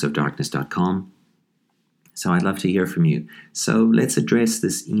longboxofdarkness.com. So I'd love to hear from you. So let's address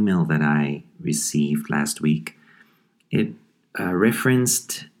this email that I received last week. It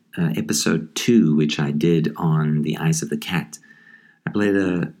referenced episode 2, which I did on The Eyes of the Cat. I played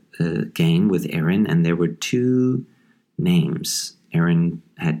a game with Erin, and there were 2 names Erin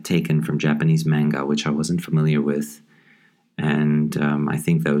had taken from Japanese manga, which I wasn't familiar with. And I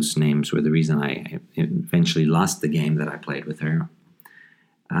think those names were the reason I eventually lost the game that I played with her.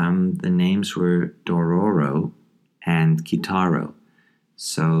 The names were Dororo and Kitaro.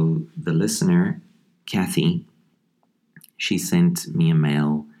 So the listener, Kathy, she sent me a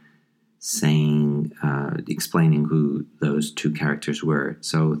mail saying, explaining who those 2 characters were.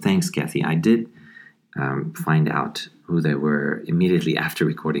 So thanks, Kathy. I did find out who they were immediately after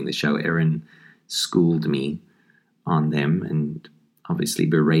recording the show. Erin schooled me on them and obviously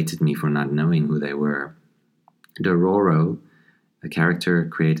berated me for not knowing who they were. Dororo, a character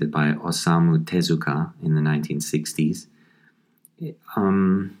created by Osamu Tezuka in the 1960s.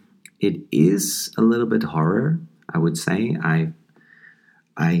 It is a little bit horror, I would say. I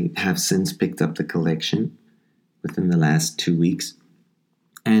have since picked up the collection within the last 2 weeks.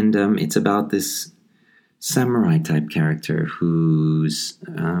 And it's about this samurai type character whose,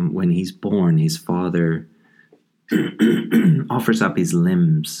 when he's born, his father offers up his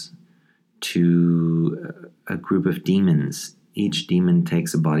limbs to a group of demons. Each demon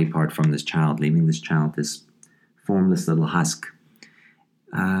takes a body part from this child, leaving this child this formless little husk.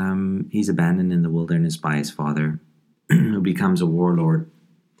 He's abandoned in the wilderness by his father, who becomes a warlord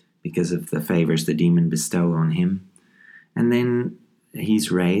because of the favors the demon bestow on him. And then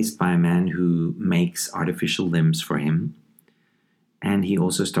he's raised by a man who makes artificial limbs for him. And he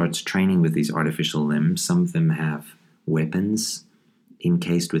also starts training with these artificial limbs. Some of them have weapons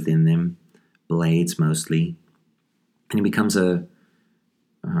encased within them, blades mostly. And he becomes a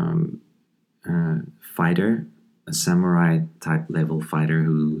fighter, a samurai-type level fighter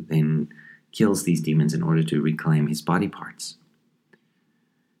who then kills these demons in order to reclaim his body parts.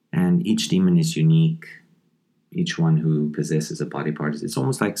 And each demon is unique. Each one who possesses a body part. It's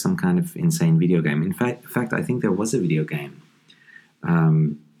almost like some kind of insane video game. In fact, I think there was a video game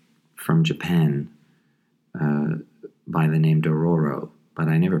from Japan by the name Dororo, but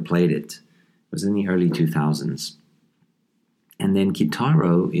I never played it. It was in the early 2000s. And then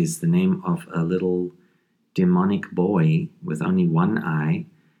Kitaro is the name of a little demonic boy with only one eye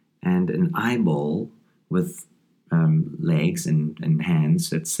and an eyeball with legs and hands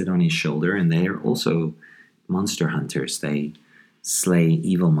that sit on his shoulder, and they are also monster hunters. They slay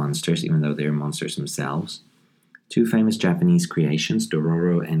evil monsters, even though they're monsters themselves. 2 famous Japanese creations,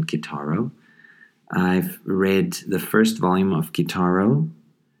 Dororo and Kitaro. I've read the first volume of Kitaro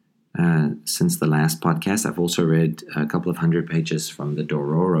since the last podcast. I've also read a couple of 100 pages from the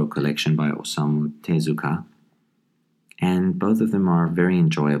Dororo collection by Osamu Tezuka. And both of them are very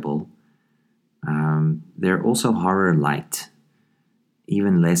enjoyable. They're also horror light,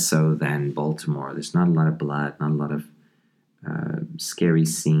 even less so than Baltimore. There's not a lot of blood, not a lot of scary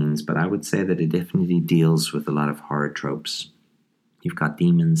scenes, but I would say that it definitely deals with a lot of horror tropes. You've got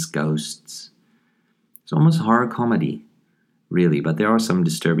demons, ghosts. It's almost horror comedy, really, but there are some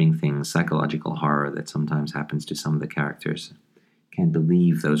disturbing things, psychological horror that sometimes happens to some of the characters. Can't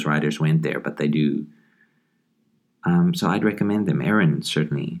believe those writers went there, but they do. So I'd recommend them. Erin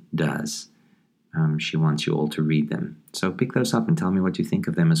certainly does. She wants you all to read them. So pick those up and tell me what you think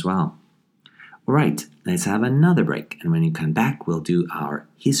of them as well. All right, let's have another break. And when you come back, we'll do our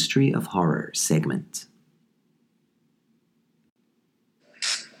History of Horror segment.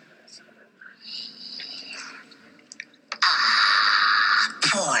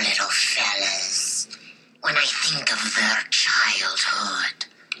 Poor little fellas. When I think of their childhood,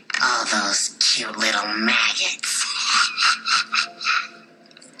 all those cute little maggots.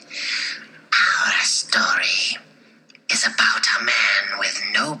 Our story is about a man with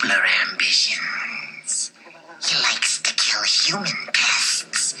nobler ambitions. He likes to kill human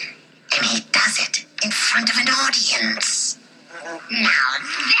pests, and he does it in front of an audience. Now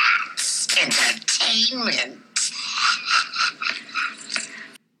that's entertainment.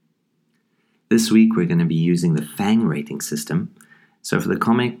 This week we're going to be using the Fang rating system. So for the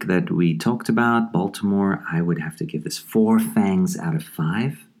comic that we talked about, Baltimore, I would have to give this 4 fangs out of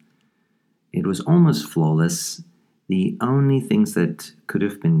 5. It was almost flawless. The only things that could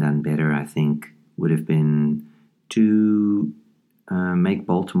have been done better, I think, would have been to make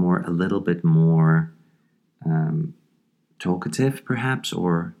Baltimore a little bit more talkative, perhaps,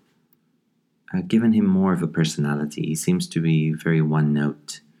 or given him more of a personality. He seems to be very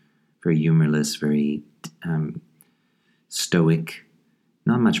one-note, very humorless, very stoic.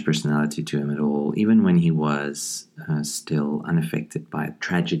 Not much personality to him at all. Even when he was still unaffected by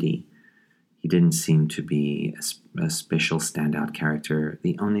tragedy, he didn't seem to be a special standout character.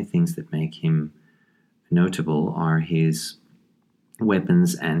 The only things that make him notable are his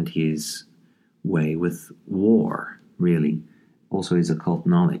weapons and his way with war, really. Also his occult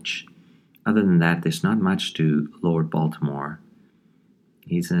knowledge. Other than that, there's not much to Lord Baltimore.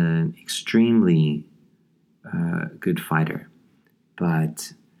 He's an extremely good fighter,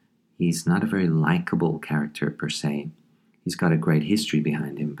 but he's not a very likable character per se. He's got a great history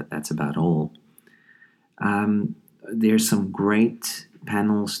behind him, but that's about all. There's some great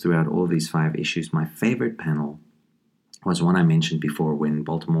panels throughout all these 5 issues. My favorite panel was one I mentioned before, when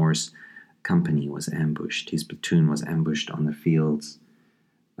Baltimore's company was ambushed. His platoon was ambushed on the fields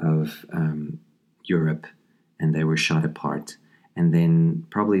of Europe, and they were shot apart. And then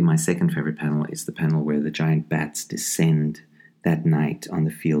probably my second favorite panel is the panel where the giant bats descend that night on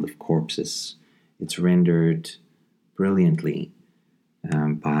the field of corpses. It's rendered brilliantly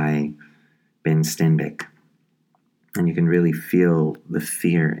by Ben Stenbeck. And you can really feel the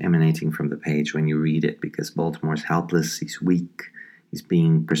fear emanating from the page when you read it, because Baltimore's helpless, he's weak, he's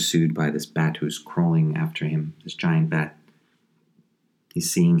being pursued by this bat who's crawling after him, this giant bat. He's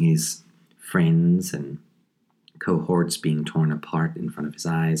seeing his friends and cohorts being torn apart in front of his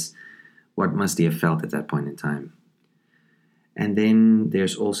eyes. What must he have felt at that point in time? And then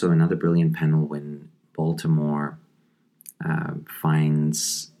there's also another brilliant panel when Baltimore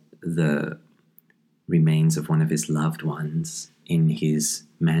finds the remains of one of his loved ones in his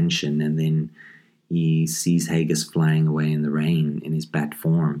mansion, and then he sees Haggis flying away in the rain in his bat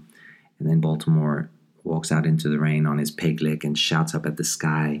form, and then Baltimore walks out into the rain on his peg leg and shouts up at the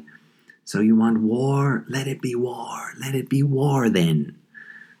sky, "So you want war? Let it be war. Let it be war then."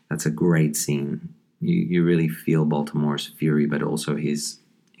 That's a great scene. You really feel Baltimore's fury, but also his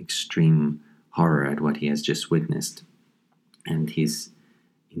extreme horror at what he has just witnessed, and his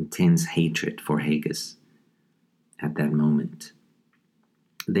intense hatred for Haggis at that moment.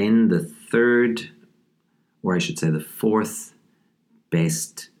 Then the third, or I should say the fourth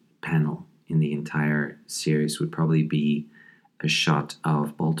best panel in the entire series would probably be a shot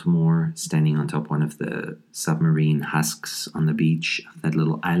of Baltimore standing on top one of the submarine husks on the beach of that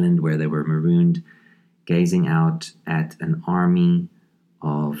little island where they were marooned, gazing out at an army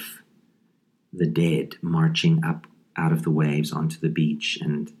of the dead marching up out of the waves onto the beach.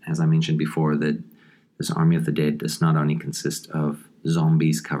 And as I mentioned before, this army of the dead does not only consist of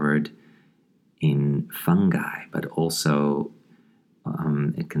zombies covered in fungi, but also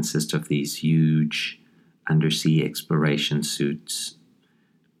it consists of these huge undersea exploration suits.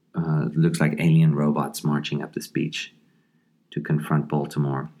 Looks like alien robots marching up this beach to confront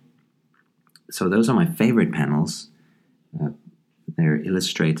Baltimore. So those are my favorite panels. They're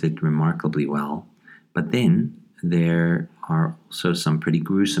illustrated remarkably well. But then there are also some pretty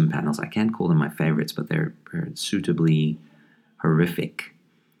gruesome panels. I can't call them my favorites, but they're suitably horrific.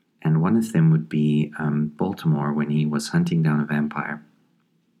 And one of them would be Baltimore when he was hunting down a vampire.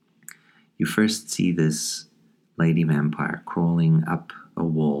 You first see this lady vampire crawling up a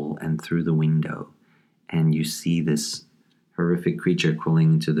wall and through the window, and you see this horrific creature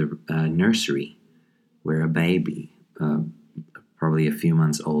crawling into the nursery where a baby, probably a few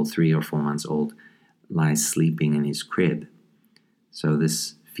months old, 3 or 4 months old, lies sleeping in his crib. So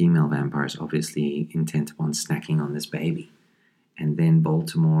this female vampire is obviously intent upon snacking on this baby. And then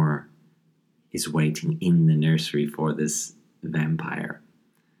Baltimore is waiting in the nursery for this vampire.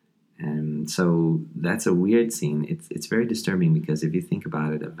 And so that's a weird scene. It's very disturbing, because if you think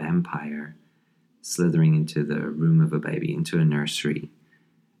about it, a vampire slithering into the room of a baby, into a nursery,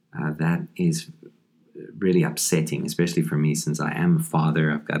 that is really upsetting, especially for me, since I am a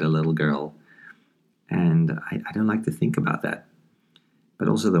father. I've got a little girl, and I don't like to think about that. But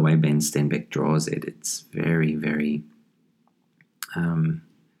also the way Ben Stenbeck draws it, it's very, very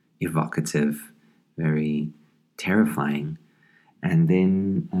evocative, very terrifying. And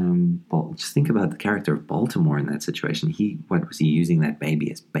then just think about the character of Baltimore in that situation. What was he using that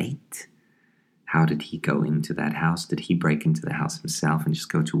baby as bait? How did he go into that house? Did he break into the house himself and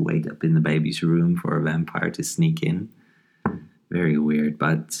just go to wait up in the baby's room for a vampire to sneak in? Very weird,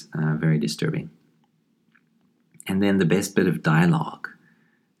 but very disturbing. And then the best bit of dialogue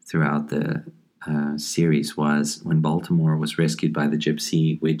throughout the series was when Baltimore was rescued by the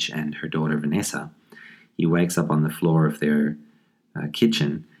gypsy witch and her daughter Vanessa. He wakes up on the floor of their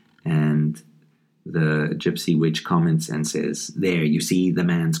kitchen, and the gypsy witch comments and says, "There, you see the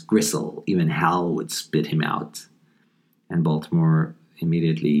man's gristle. Even hell would spit him out." And Baltimore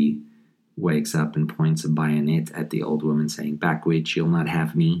immediately wakes up and points a bayonet at the old woman, saying, "Back, witch, you'll not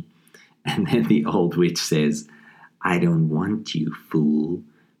have me." And then the old witch says, "I don't want you, fool,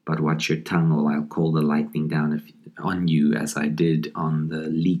 but watch your tongue or I'll call the lightning down on you as I did on the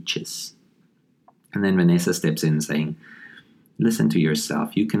leeches." And then Vanessa steps in saying, "Listen to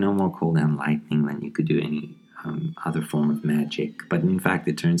yourself. You can no more call down lightning than you could do any other form of magic." But in fact,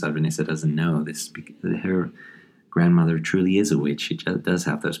 it turns out Vanessa doesn't know this. Her grandmother truly is a witch. She does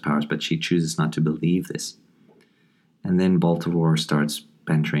have those powers, but she chooses not to believe this. And then Baltimore starts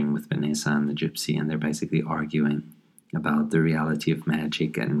bantering with Vanessa and the gypsy, and they're basically arguing about the reality of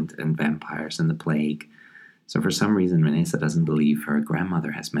magic and vampires and the plague. So for some reason, Vanessa doesn't believe her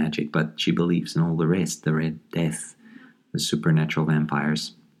grandmother has magic, but she believes in all the rest, the Red Death, the supernatural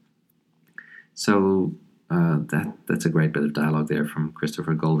vampires. So that's a great bit of dialogue there from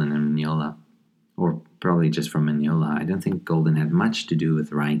Christopher Golden and Mignola, or probably just from Mignola. I don't think Golden had much to do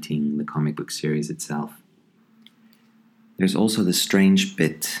with writing the comic book series itself. There's also the strange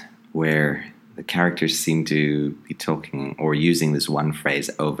bit where the characters seem to be talking or using this one phrase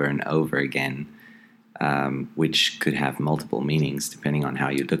over and over again, which could have multiple meanings depending on how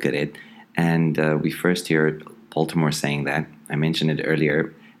you look at it. And we first hear Baltimore saying that. I mentioned it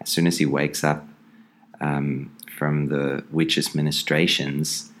earlier. As soon as he wakes up from the witch's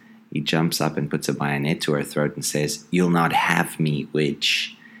ministrations, he jumps up and puts a bayonet to her throat and says, "You'll not have me,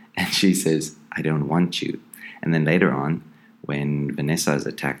 witch." And she says, "I don't want you." And then later on, when Vanessa is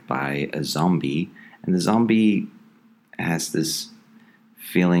attacked by a zombie, and the zombie has this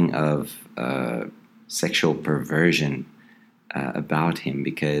feeling of sexual perversion about him,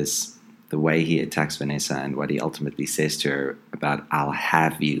 because the way he attacks Vanessa and what he ultimately says to her about "I'll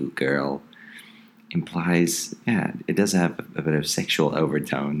have you, girl," implies, it does have a bit of sexual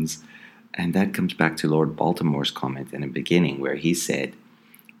overtones. And that comes back to Lord Baltimore's comment in the beginning where he said,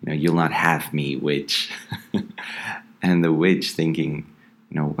 "You'll not have me, witch." And the witch thinking,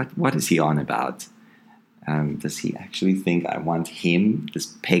 what is he on about? Does he actually think I want him,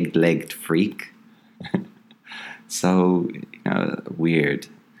 this peg-legged freak? So, weird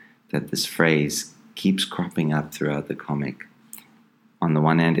that this phrase keeps cropping up throughout the comic. On the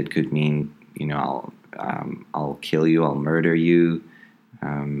one hand, it could mean, I'll kill you, I'll murder you,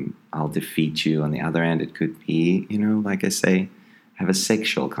 I'll defeat you. On the other hand, it could be, like I say, have a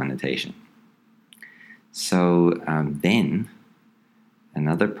sexual connotation. So then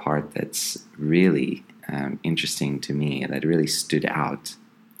another part that's really interesting to me, that really stood out,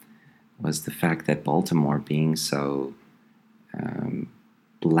 was the fact that Baltimore, being so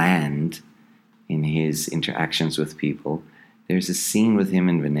bland in his interactions with people, there's a scene with him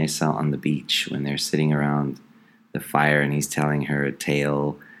and Vanessa on the beach when they're sitting around the fire and he's telling her a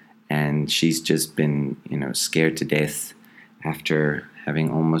tale, and she's just been, scared to death after having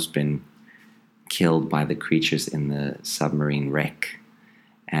almost been killed by the creatures in the submarine wreck.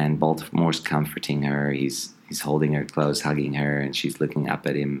 And Baltimore's comforting her. He's holding her close, hugging her, and she's looking up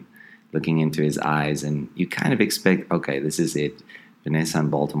at him, looking into his eyes, and you kind of expect, okay, this is it. Vanessa and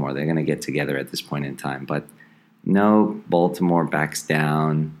Baltimore, they're going to get together at this point in time. But no, Baltimore backs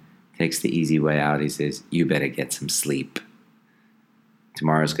down, takes the easy way out. He says, "You better get some sleep.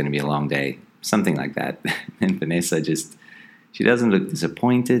 Tomorrow's going to be a long day." Something like that. And Vanessa she doesn't look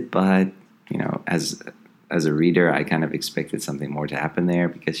disappointed, but, as a reader, I kind of expected something more to happen there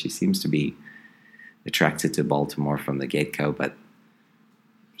because she seems to be attracted to Baltimore from the get-go, but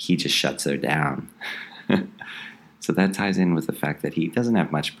he just shuts her down. So that ties in with the fact that he doesn't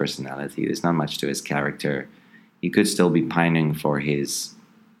have much personality. There's not much to his character. He could still be pining for his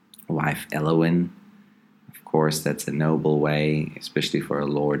wife, Elowen. Of course, that's a noble way, especially for a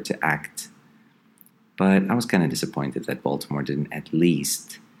lord to act. But I was kind of disappointed that Baltimore didn't at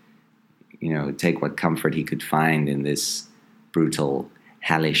least, take what comfort he could find in this brutal,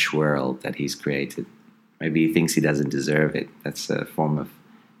 hellish world that he's created. Maybe he thinks he doesn't deserve it. That's a form of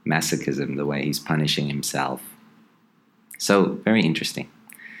masochism, the way he's punishing himself. So, very interesting.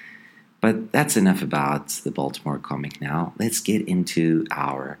 But that's enough about the Baltimore comic now. Let's get into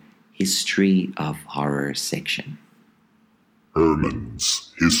our History of Horror section.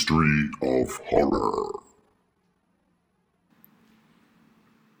 Herman's History of Horror.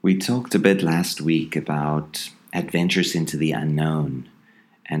 We talked a bit last week about adventures into the unknown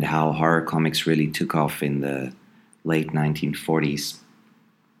and how horror comics really took off in the late 1940s.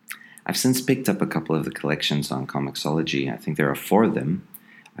 I've since picked up a couple of the collections on Comixology. I think there are 4 of them.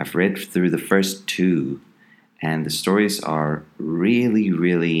 I've read through the first 2, and the stories are really,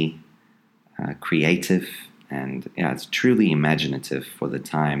 really creative, and it's truly imaginative for the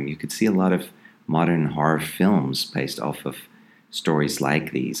time. You could see a lot of modern horror films based off of stories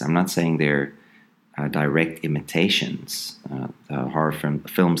like these. I'm not saying they're direct imitations, the horror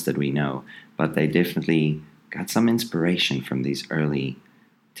films that we know, but they definitely got some inspiration from these early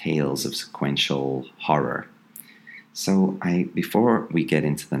tales of sequential horror. So before we get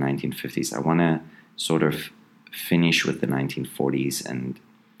into the 1950s, I want to sort of finish with the 1940s and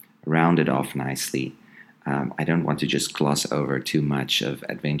round it off nicely. I don't want to just gloss over too much of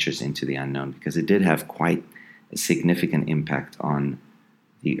Adventures into the Unknown, because it did have quite a significant impact on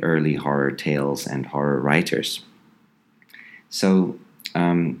the early horror tales and horror writers. So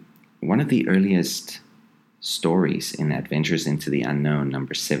one of the earliest stories in Adventures into the Unknown,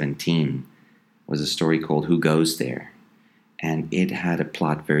 number 17, was a story called Who Goes There? And it had a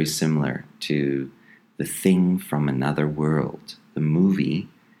plot very similar to The Thing from Another World, the movie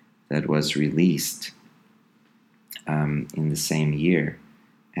that was released in the same year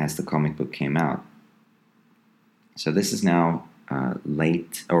as the comic book came out. So this is now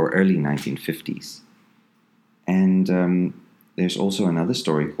late or early 1950s. And there's also another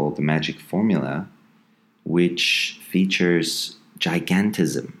story called The Magic Formula, which features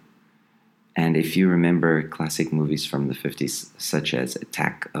gigantism. And if you remember classic movies from the 50s, such as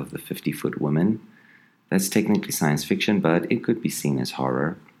Attack of the 50-Foot Woman, that's technically science fiction, but it could be seen as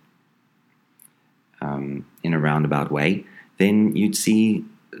horror in a roundabout way. Then you'd see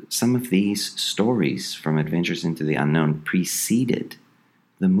some of these stories from Adventures into the Unknown preceded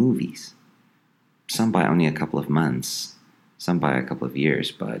the movies. Some by only a couple of months, some by a couple of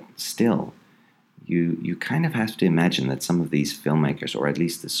years, but still, you kind of have to imagine that some of these filmmakers, or at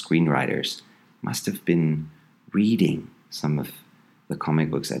least the screenwriters, must have been reading some of the comic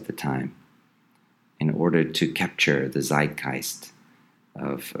books at the time in order to capture the zeitgeist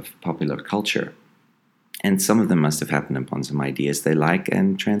of popular culture. And some of them must have happened upon some ideas they like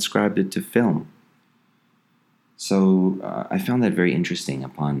and transcribed it to film. So I found that very interesting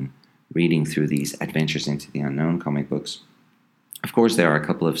upon reading through these Adventures into the Unknown comic books. Of course, there are a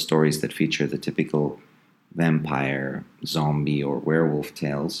couple of stories that feature the typical vampire, zombie, or werewolf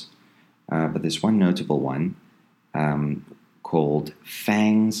tales. But there's one notable one called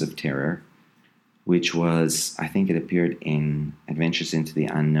Fangs of Terror, which was, I think it appeared in Adventures into the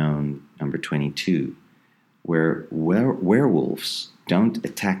Unknown number 22, where werewolves don't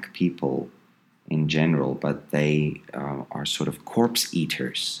attack people in general, but they are sort of corpse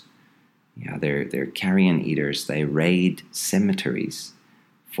eaters. Yeah, they're carrion eaters. They raid cemeteries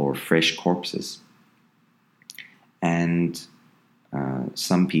for fresh corpses. And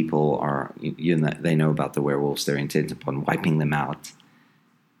some people are, they know about the werewolves. They're intent upon wiping them out.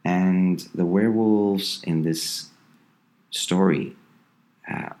 And the werewolves in this story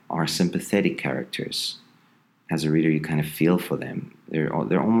are sympathetic characters. As a reader, you kind of feel for them. They're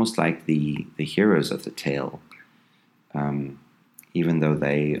almost like the heroes of the tale, even though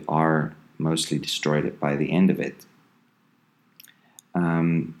they are mostly destroyed by the end of it.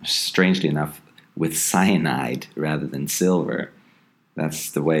 Strangely enough, with cyanide rather than silver.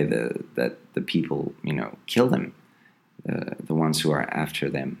 That's the way that the people, kill them, the ones who are after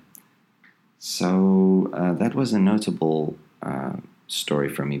them. So that was a notable story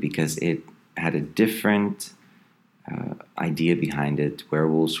for me because it had a different idea behind it.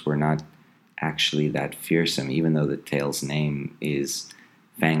 Werewolves were not actually that fearsome, even though the tale's name is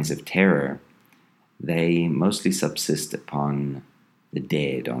Fangs of Terror. They mostly subsist upon the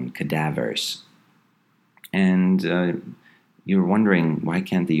dead, on cadavers. And you're wondering, why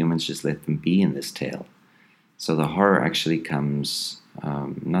can't the humans just let them be in this tale? So the horror actually comes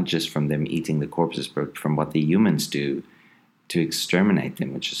not just from them eating the corpses, but from what the humans do to exterminate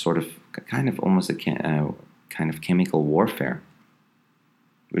them, which is sort of kind of almost a kind of chemical warfare,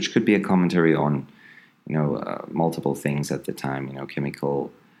 which could be a commentary on, multiple things at the time,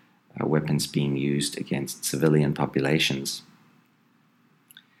 chemical weapons being used against civilian populations.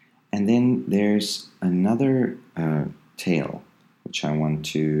 And then there's another tale which I want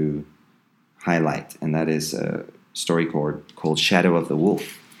to highlight, and that is a story called Shadow of the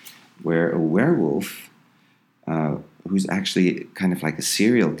Wolf, where a werewolf, who's actually kind of like a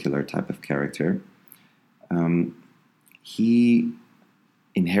serial killer type of character, he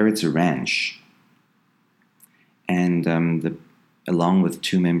inherits a ranch, and along with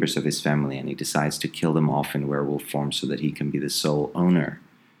two members of his family, and he decides to kill them off in werewolf form so that he can be the sole owner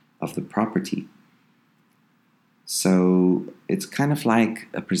of the property. So it's kind of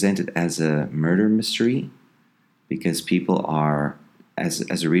like presented as a murder mystery, because people are,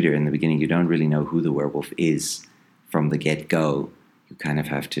 as a reader in the beginning, you don't really know who the werewolf is from the get-go. you kind of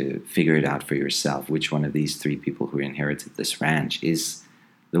have to figure it out for yourself. Which one of these three people who inherited this ranch is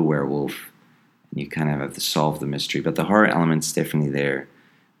the werewolf? And you kind of have to solve the mystery. But the horror element's definitely there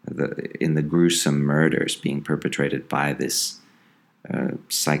in the gruesome murders being perpetrated by this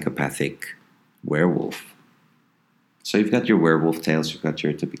psychopathic werewolf. So you've got your werewolf tales, you've got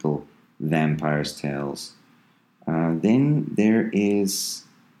your typical vampire's tales. Then there is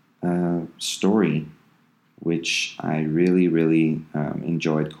a story which I really, really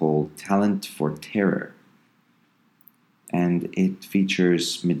enjoyed called Talent for Terror. And it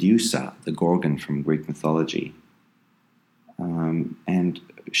features Medusa, the Gorgon from Greek mythology. And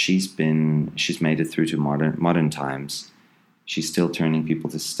she's made it through to modern times. She's still turning people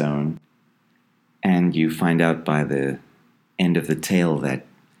to stone. And you find out by the end of the tale that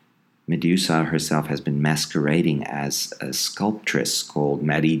Medusa herself has been masquerading as a sculptress called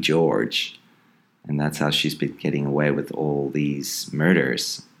Maddie George. And that's how she's been getting away with all these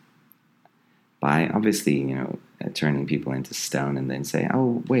murders. By obviously, turning people into stone and then say,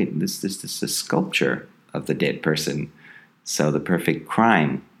 oh, wait, this is a sculpture of the dead person. So the perfect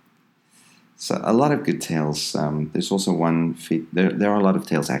crime. So a lot of good tales. There's also one, there are a lot of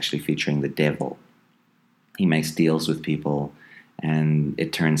tales actually featuring the devil. He makes deals with people and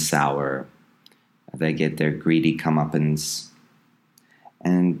it turns sour. They get their greedy comeuppance.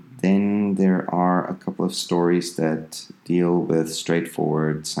 And then there are a couple of stories that deal with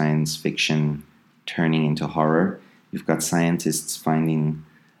straightforward science fiction turning into horror. You've got scientists finding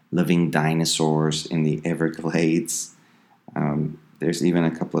living dinosaurs in the Everglades. There's even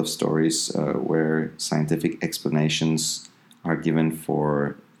a couple of stories where scientific explanations are given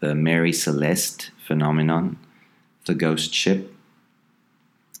for the Mary Celeste phenomenon, the ghost ship,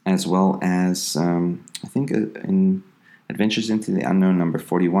 as well as, I think in Adventures into the Unknown number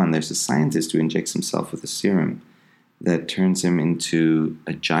 41, there's a scientist who injects himself with a serum that turns him into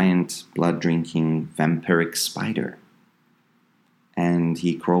a giant blood-drinking vampiric spider. And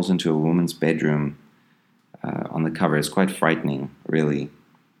he crawls into a woman's bedroom on the cover. It's quite frightening, really,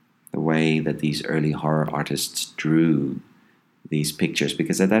 the way that these early horror artists drew these pictures.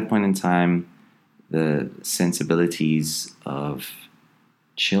 Because at that point in time, the sensibilities of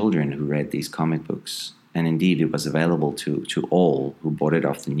children who read these comic books, and indeed it was available to all who bought it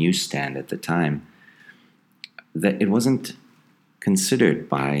off the newsstand at the time, that it wasn't considered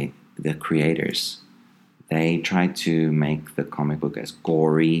by the creators. They tried to make the comic book as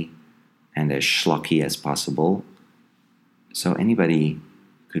gory and as schlocky as possible, so anybody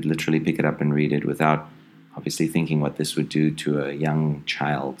could literally pick it up and read it without obviously thinking what this would do to a young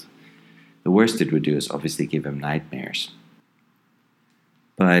child. The worst it would do is obviously give him nightmares.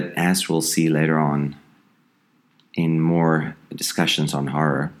 But as we'll see later on in more discussions on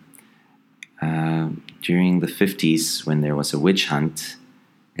horror, during the 50s, when there was a witch hunt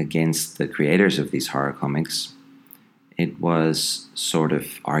against the creators of these horror comics, it was sort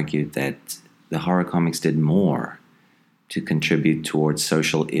of argued that the horror comics did more to contribute towards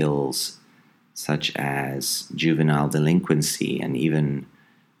social ills such as juvenile delinquency and even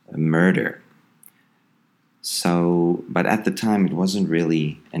murder. So, but at the time, it wasn't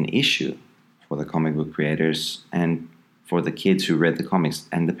really an issue for the comic book creators and for the kids who read the comics,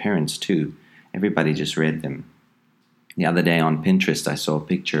 and the parents too. Everybody just read them. The other day on Pinterest, I saw a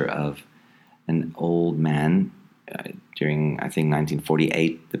picture of an old man during, I think,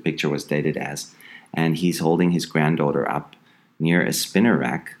 1948, the picture was dated as, and he's holding his granddaughter up near a spinner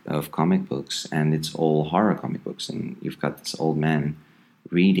rack of comic books, and it's all horror comic books, and you've got this old man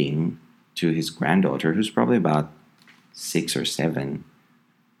reading to his granddaughter, who's probably about 6 or 7,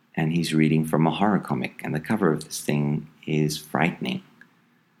 and he's reading from a horror comic, and the cover of this thing is frightening.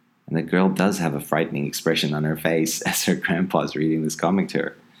 And the girl does have a frightening expression on her face as her grandpa's reading this comic to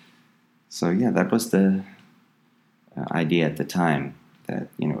her. So yeah, that was the idea at the time, that,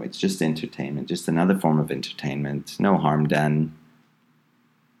 it's just entertainment, just another form of entertainment, no harm done.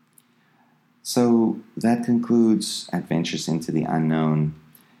 So that concludes Adventures into the Unknown.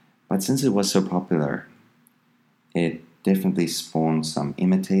 But since it was so popular, it definitely spawned some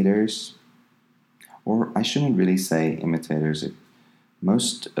imitators. Or I shouldn't really say imitators.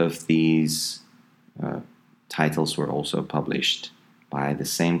 Most of these titles were also published by the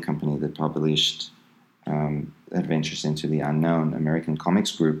same company that published Adventures into the Unknown, American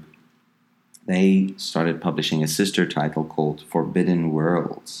Comics Group. They started publishing a sister title called Forbidden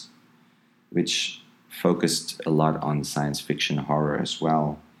Worlds, which focused a lot on science fiction horror as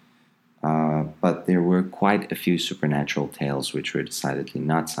well. But there were quite a few supernatural tales which were decidedly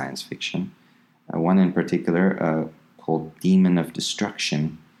not science fiction. One in particular, called Demon of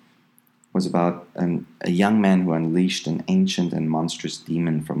Destruction, was about a young man who unleashed an ancient and monstrous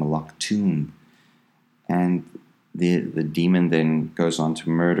demon from a locked tomb. And the demon then goes on to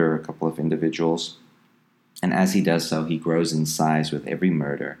murder a couple of individuals. And as he does so, he grows in size with every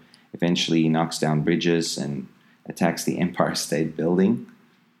murder. Eventually, he knocks down bridges and attacks the Empire State Building.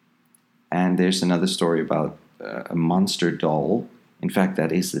 And there's another story about a monster doll. In fact,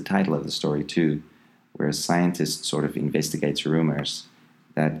 that is the title of the story too, where a scientist sort of investigates rumors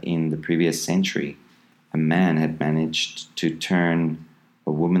that in the previous century, a man had managed to turn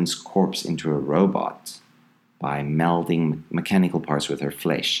a woman's corpse into a robot by melding mechanical parts with her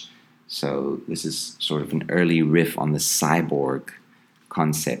flesh. So this is sort of an early riff on the cyborg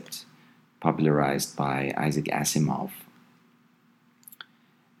concept, popularized by Isaac Asimov.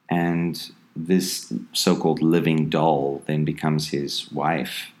 And this so-called living doll then becomes his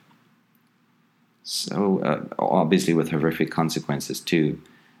wife. So obviously with horrific consequences too.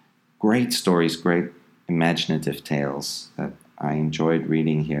 Great stories, great imaginative tales that I enjoyed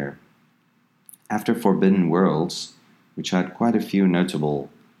reading here. After Forbidden Worlds, which had quite a few notable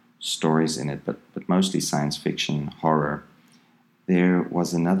stories in it, but mostly science fiction, horror, there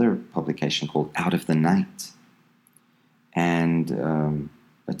was another publication called Out of the Night, and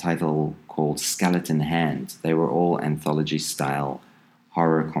a title called Skeleton Hand. They were all anthology-style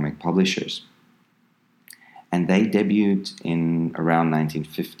horror comic publishers. And they debuted in around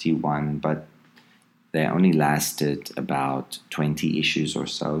 1951, but they only lasted about 20 issues or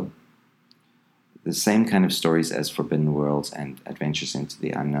so. The same kind of stories as Forbidden Worlds and Adventures into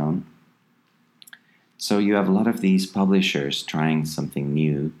the Unknown. So you have a lot of these publishers trying something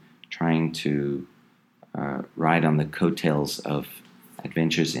new, trying to ride on the coattails of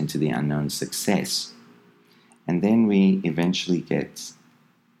Adventures into the Unknown's success. And then we eventually get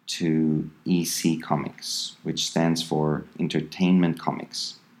to EC Comics, which stands for Entertainment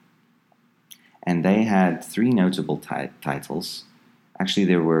Comics. And they had three notable titles. Actually,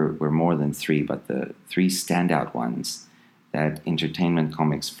 there were more than three, but the three standout ones that Entertainment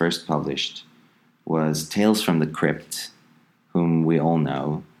Comics first published was Tales from the Crypt, whom we all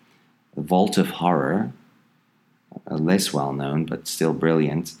know, The Vault of Horror, less well-known but still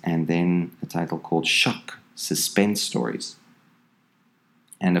brilliant, and then a title called Shock, Suspense Stories.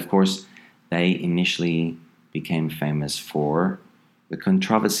 And of course, they initially became famous for the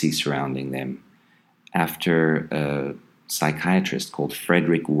controversy surrounding them after a psychiatrist called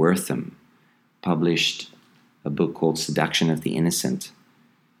Frederick Wortham published a book called Seduction of the Innocent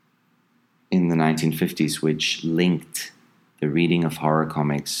in the 1950s, which linked the reading of horror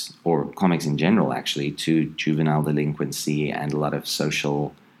comics, or comics in general actually, to juvenile delinquency and a lot of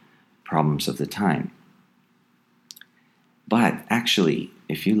social problems of the time. But actually,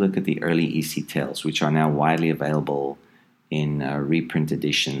 if you look at the early EC tales, which are now widely available in reprint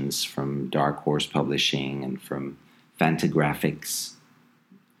editions from Dark Horse Publishing and from Fantagraphics,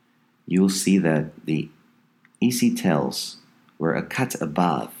 you'll see that the EC tales were a cut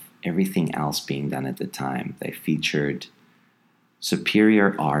above everything else being done at the time. They featured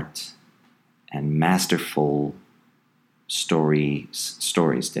superior art and masterful stories,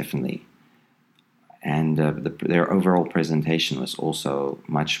 definitely. And their overall presentation was also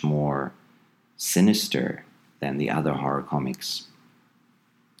much more sinister than the other horror comics.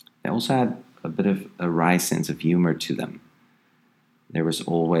 They also had a bit of a wry sense of humor to them. There was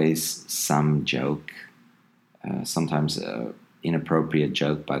always some joke, sometimes an inappropriate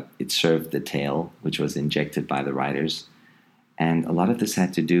joke, but it served the tale, which was injected by the writers. And a lot of this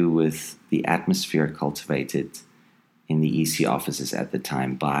had to do with the atmosphere cultivated in the EC offices at the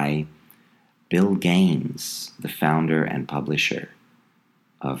time by Bill Gaines, the founder and publisher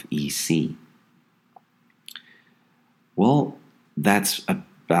of EC. Well, that's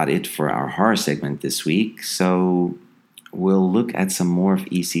about it for our horror segment this week. So we'll look at some more of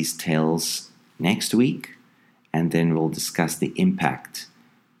EC's tales next week, and then we'll discuss the impact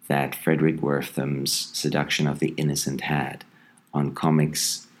that Frederick Wortham's Seduction of the Innocent had on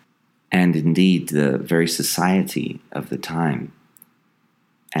comics and indeed the very society of the time,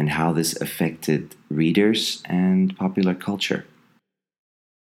 and how this affected readers and popular culture.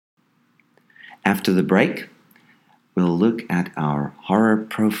 After the break, we'll look at our horror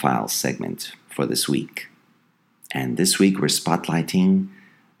profile segment for this week. And this week we're spotlighting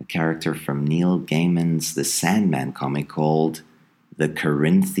a character from Neil Gaiman's The Sandman comic called The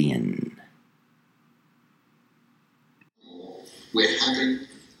Corinthian. We're having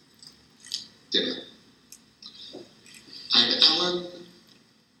dinner. And Alan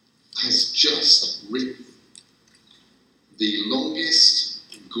has just written the longest,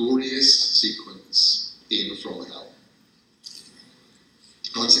 goriest sequence in From Hell.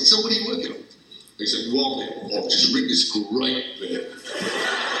 And I said, so what are you working on? He said, one bit. I've just written this great bit.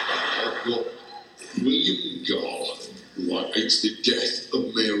 I've got William Garr, right? It's the death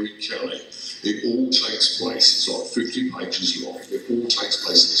of Mary Kelly. It all takes place, it's like 50 pages long. It all takes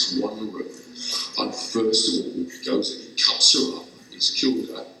place in this one room. And first of all, he goes in, he cuts her up, he's killed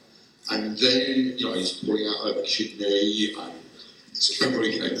her. And then, he's pulling out her kidney, and it's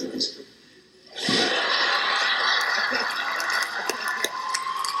very amazing.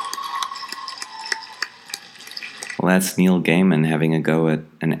 Well, that's Neil Gaiman having a go at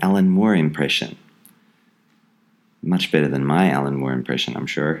an Alan Moore impression. Much better than my Alan Moore impression, I'm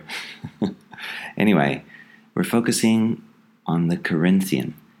sure. Anyway, we're focusing on the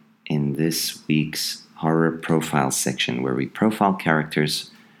Corinthian in this week's horror profile section, where we profile characters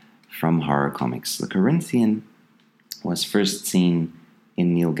from horror comics. The Corinthian was first seen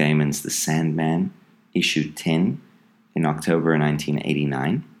in Neil Gaiman's The Sandman, issue 10, in October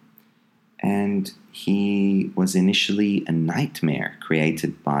 1989. And he was initially a nightmare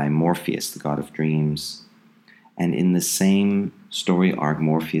created by Morpheus, the god of dreams. And in the same story arc,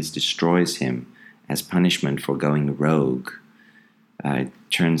 Morpheus destroys him as punishment for going rogue. It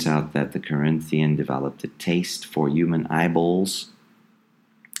turns out that the Corinthian developed a taste for human eyeballs,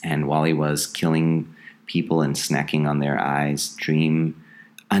 and while he was killing people and snacking on their eyes, Dream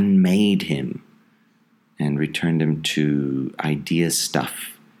unmade him and returned him to idea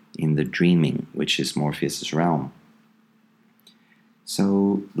stuff in the dreaming, which is Morpheus' realm.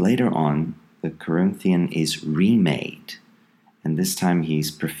 So later on, the Corinthian is remade, and this time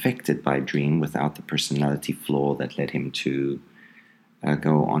he's perfected by Dream without the personality flaw that led him to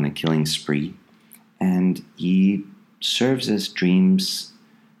go on a killing spree. And he serves as Dream's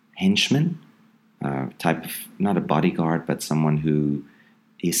henchman, type of, not a bodyguard, but someone who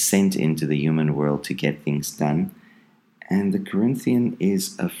is sent into the human world to get things done. And the Corinthian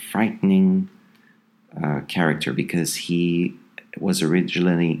is a frightening character because he was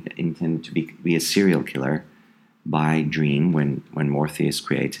originally intended to be a serial killer by Dream when Morpheus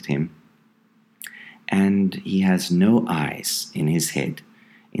created him. And he has no eyes in his head.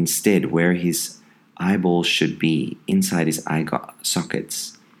 Instead, where his eyeballs should be, inside his eye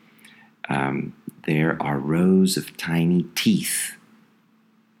sockets, there are rows of tiny teeth.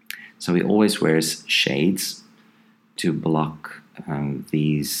 So he always wears shades to block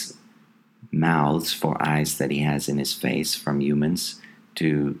these mouths for eyes that he has in his face from humans,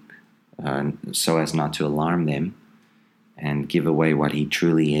 so as not to alarm them and give away what he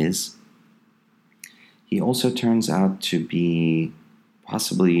truly is. He also turns out to be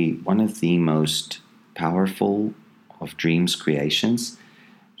possibly one of the most powerful of Dream's creations.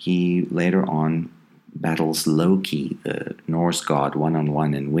 He later on battles Loki, the Norse god,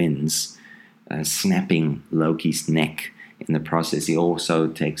 one-on-one and wins, snapping Loki's neck in the process. He also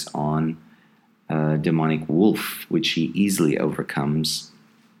takes on a demonic wolf, which he easily overcomes.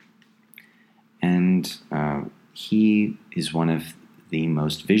 And he is one of the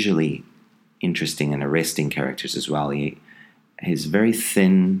most visually interesting and arresting characters as well. He's very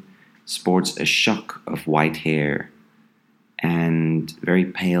thin, sports a shock of white hair, and very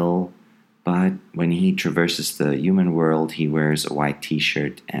pale, but when he traverses the human world, he wears a white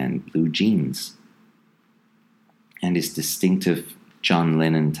t-shirt and blue jeans, and his distinctive John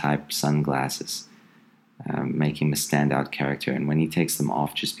Lennon-type sunglasses make him a standout character. And when he takes them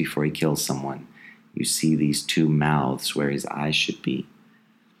off just before he kills someone, you see these two mouths where his eyes should be.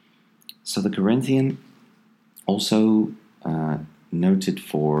 So the Corinthian, also noted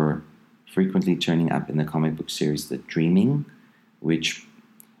for frequently turning up in the comic book series The Dreaming, which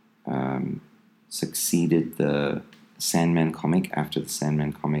succeeded the Sandman comic after the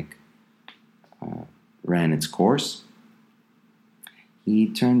Sandman comic ran its course. He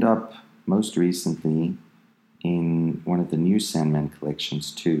turned up most recently in one of the new Sandman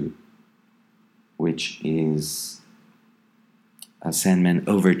collections too, which is a Sandman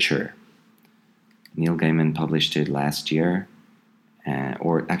Overture. Neil Gaiman published it last year,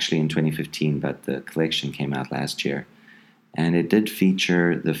 or actually in 2015, but the collection came out last year. And it did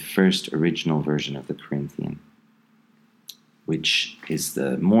feature the first original version of the Corinthian, which is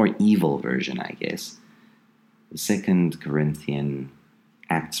the more evil version, I guess. The second Corinthian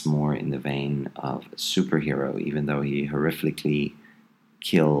acts more in the vein of a superhero, even though he horrifically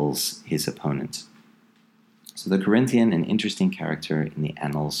kills his opponents. So the Corinthian, an interesting character in the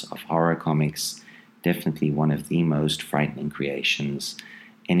annals of horror comics, definitely one of the most frightening creations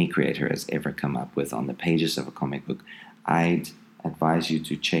any creator has ever come up with on the pages of a comic book. I'd advise you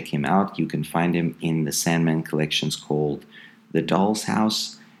to check him out. You can find him in the Sandman collections called The Doll's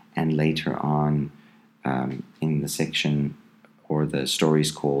House, and later on in the section or the story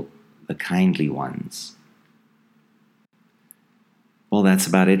is called The Kindly Ones. Well, that's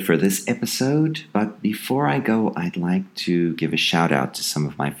about it for this episode, but before I go, I'd like to give a shout out to some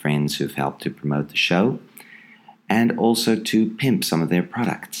of my friends who've helped to promote the show and also to pimp some of their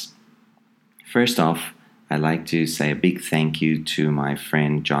products. First off, I'd like to say a big thank you to my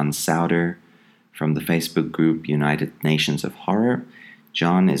friend John Souder from the Facebook group United Nations of Horror.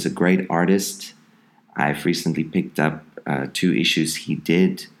 John is a great artist. I've recently picked up 2 issues he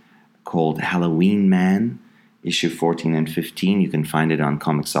did called Halloween Man, issue 14 and 15. You can find it on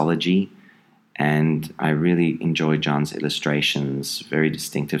Comixology. And I really enjoy John's illustrations, very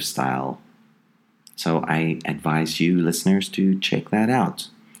distinctive style. So I advise you, listeners, to check that out.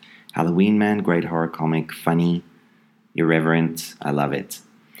 Halloween Man, great horror comic, funny, irreverent. I love it.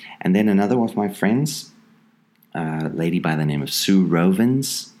 And then another one of my friends, a lady by the name of Sue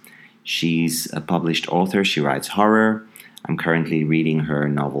Rovens. She's a published author. She writes horror. I'm currently reading her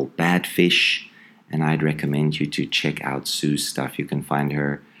novel Bad Fish, and I'd recommend you to check out Sue's stuff. You can find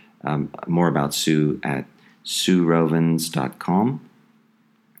her more about Sue at suerovens.com.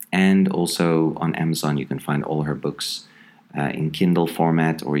 And also on Amazon, you can find all her books in Kindle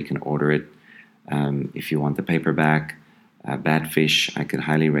format, or you can order it if you want the paperback. Bad Fish, I could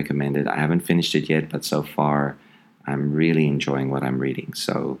highly recommend it. I haven't finished it yet, but so far I'm really enjoying what I'm reading.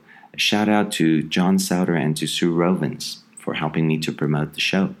 So a shout out to John Souder and to Sue Rovens for helping me to promote the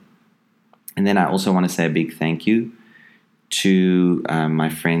show. And then I also want to say a big thank you to my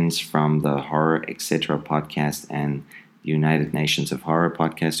friends from the Horror Etc. podcast and the United Nations of Horror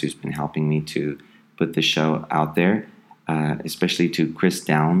podcast, who's been helping me to put the show out there. Especially to Chris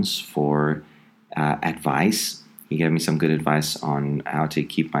Downs for advice. He gave me some good advice on how to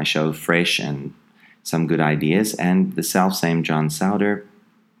keep my show fresh and some good ideas. And the self-same John Souder,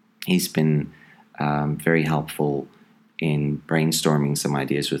 he's been very helpful in brainstorming some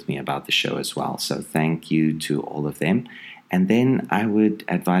ideas with me about the show as well. So thank you to all of them. And then I would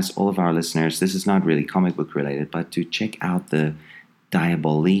advise all of our listeners, this is not really comic book related, but to check out the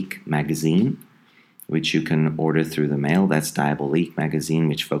Diabolique magazine, which you can order through the mail. That's Diabolique magazine,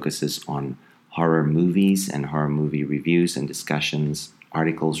 which focuses on horror movies and horror movie reviews and discussions,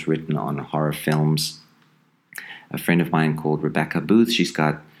 articles written on horror films. A friend of mine called Rebecca Booth, she's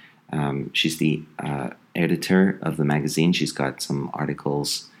the editor of the magazine. She's got some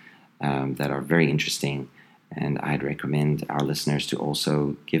articles that are very interesting, and I'd recommend our listeners to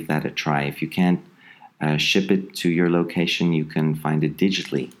also give that a try. If you can't ship it to your location, you can find it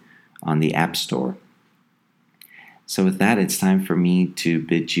digitally on the App Store. So with that, it's time for me to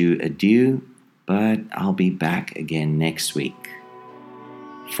bid you adieu, but I'll be back again next week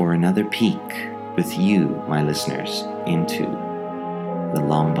for another peek with you, my listeners, into the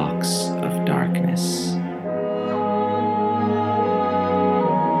long box of darkness.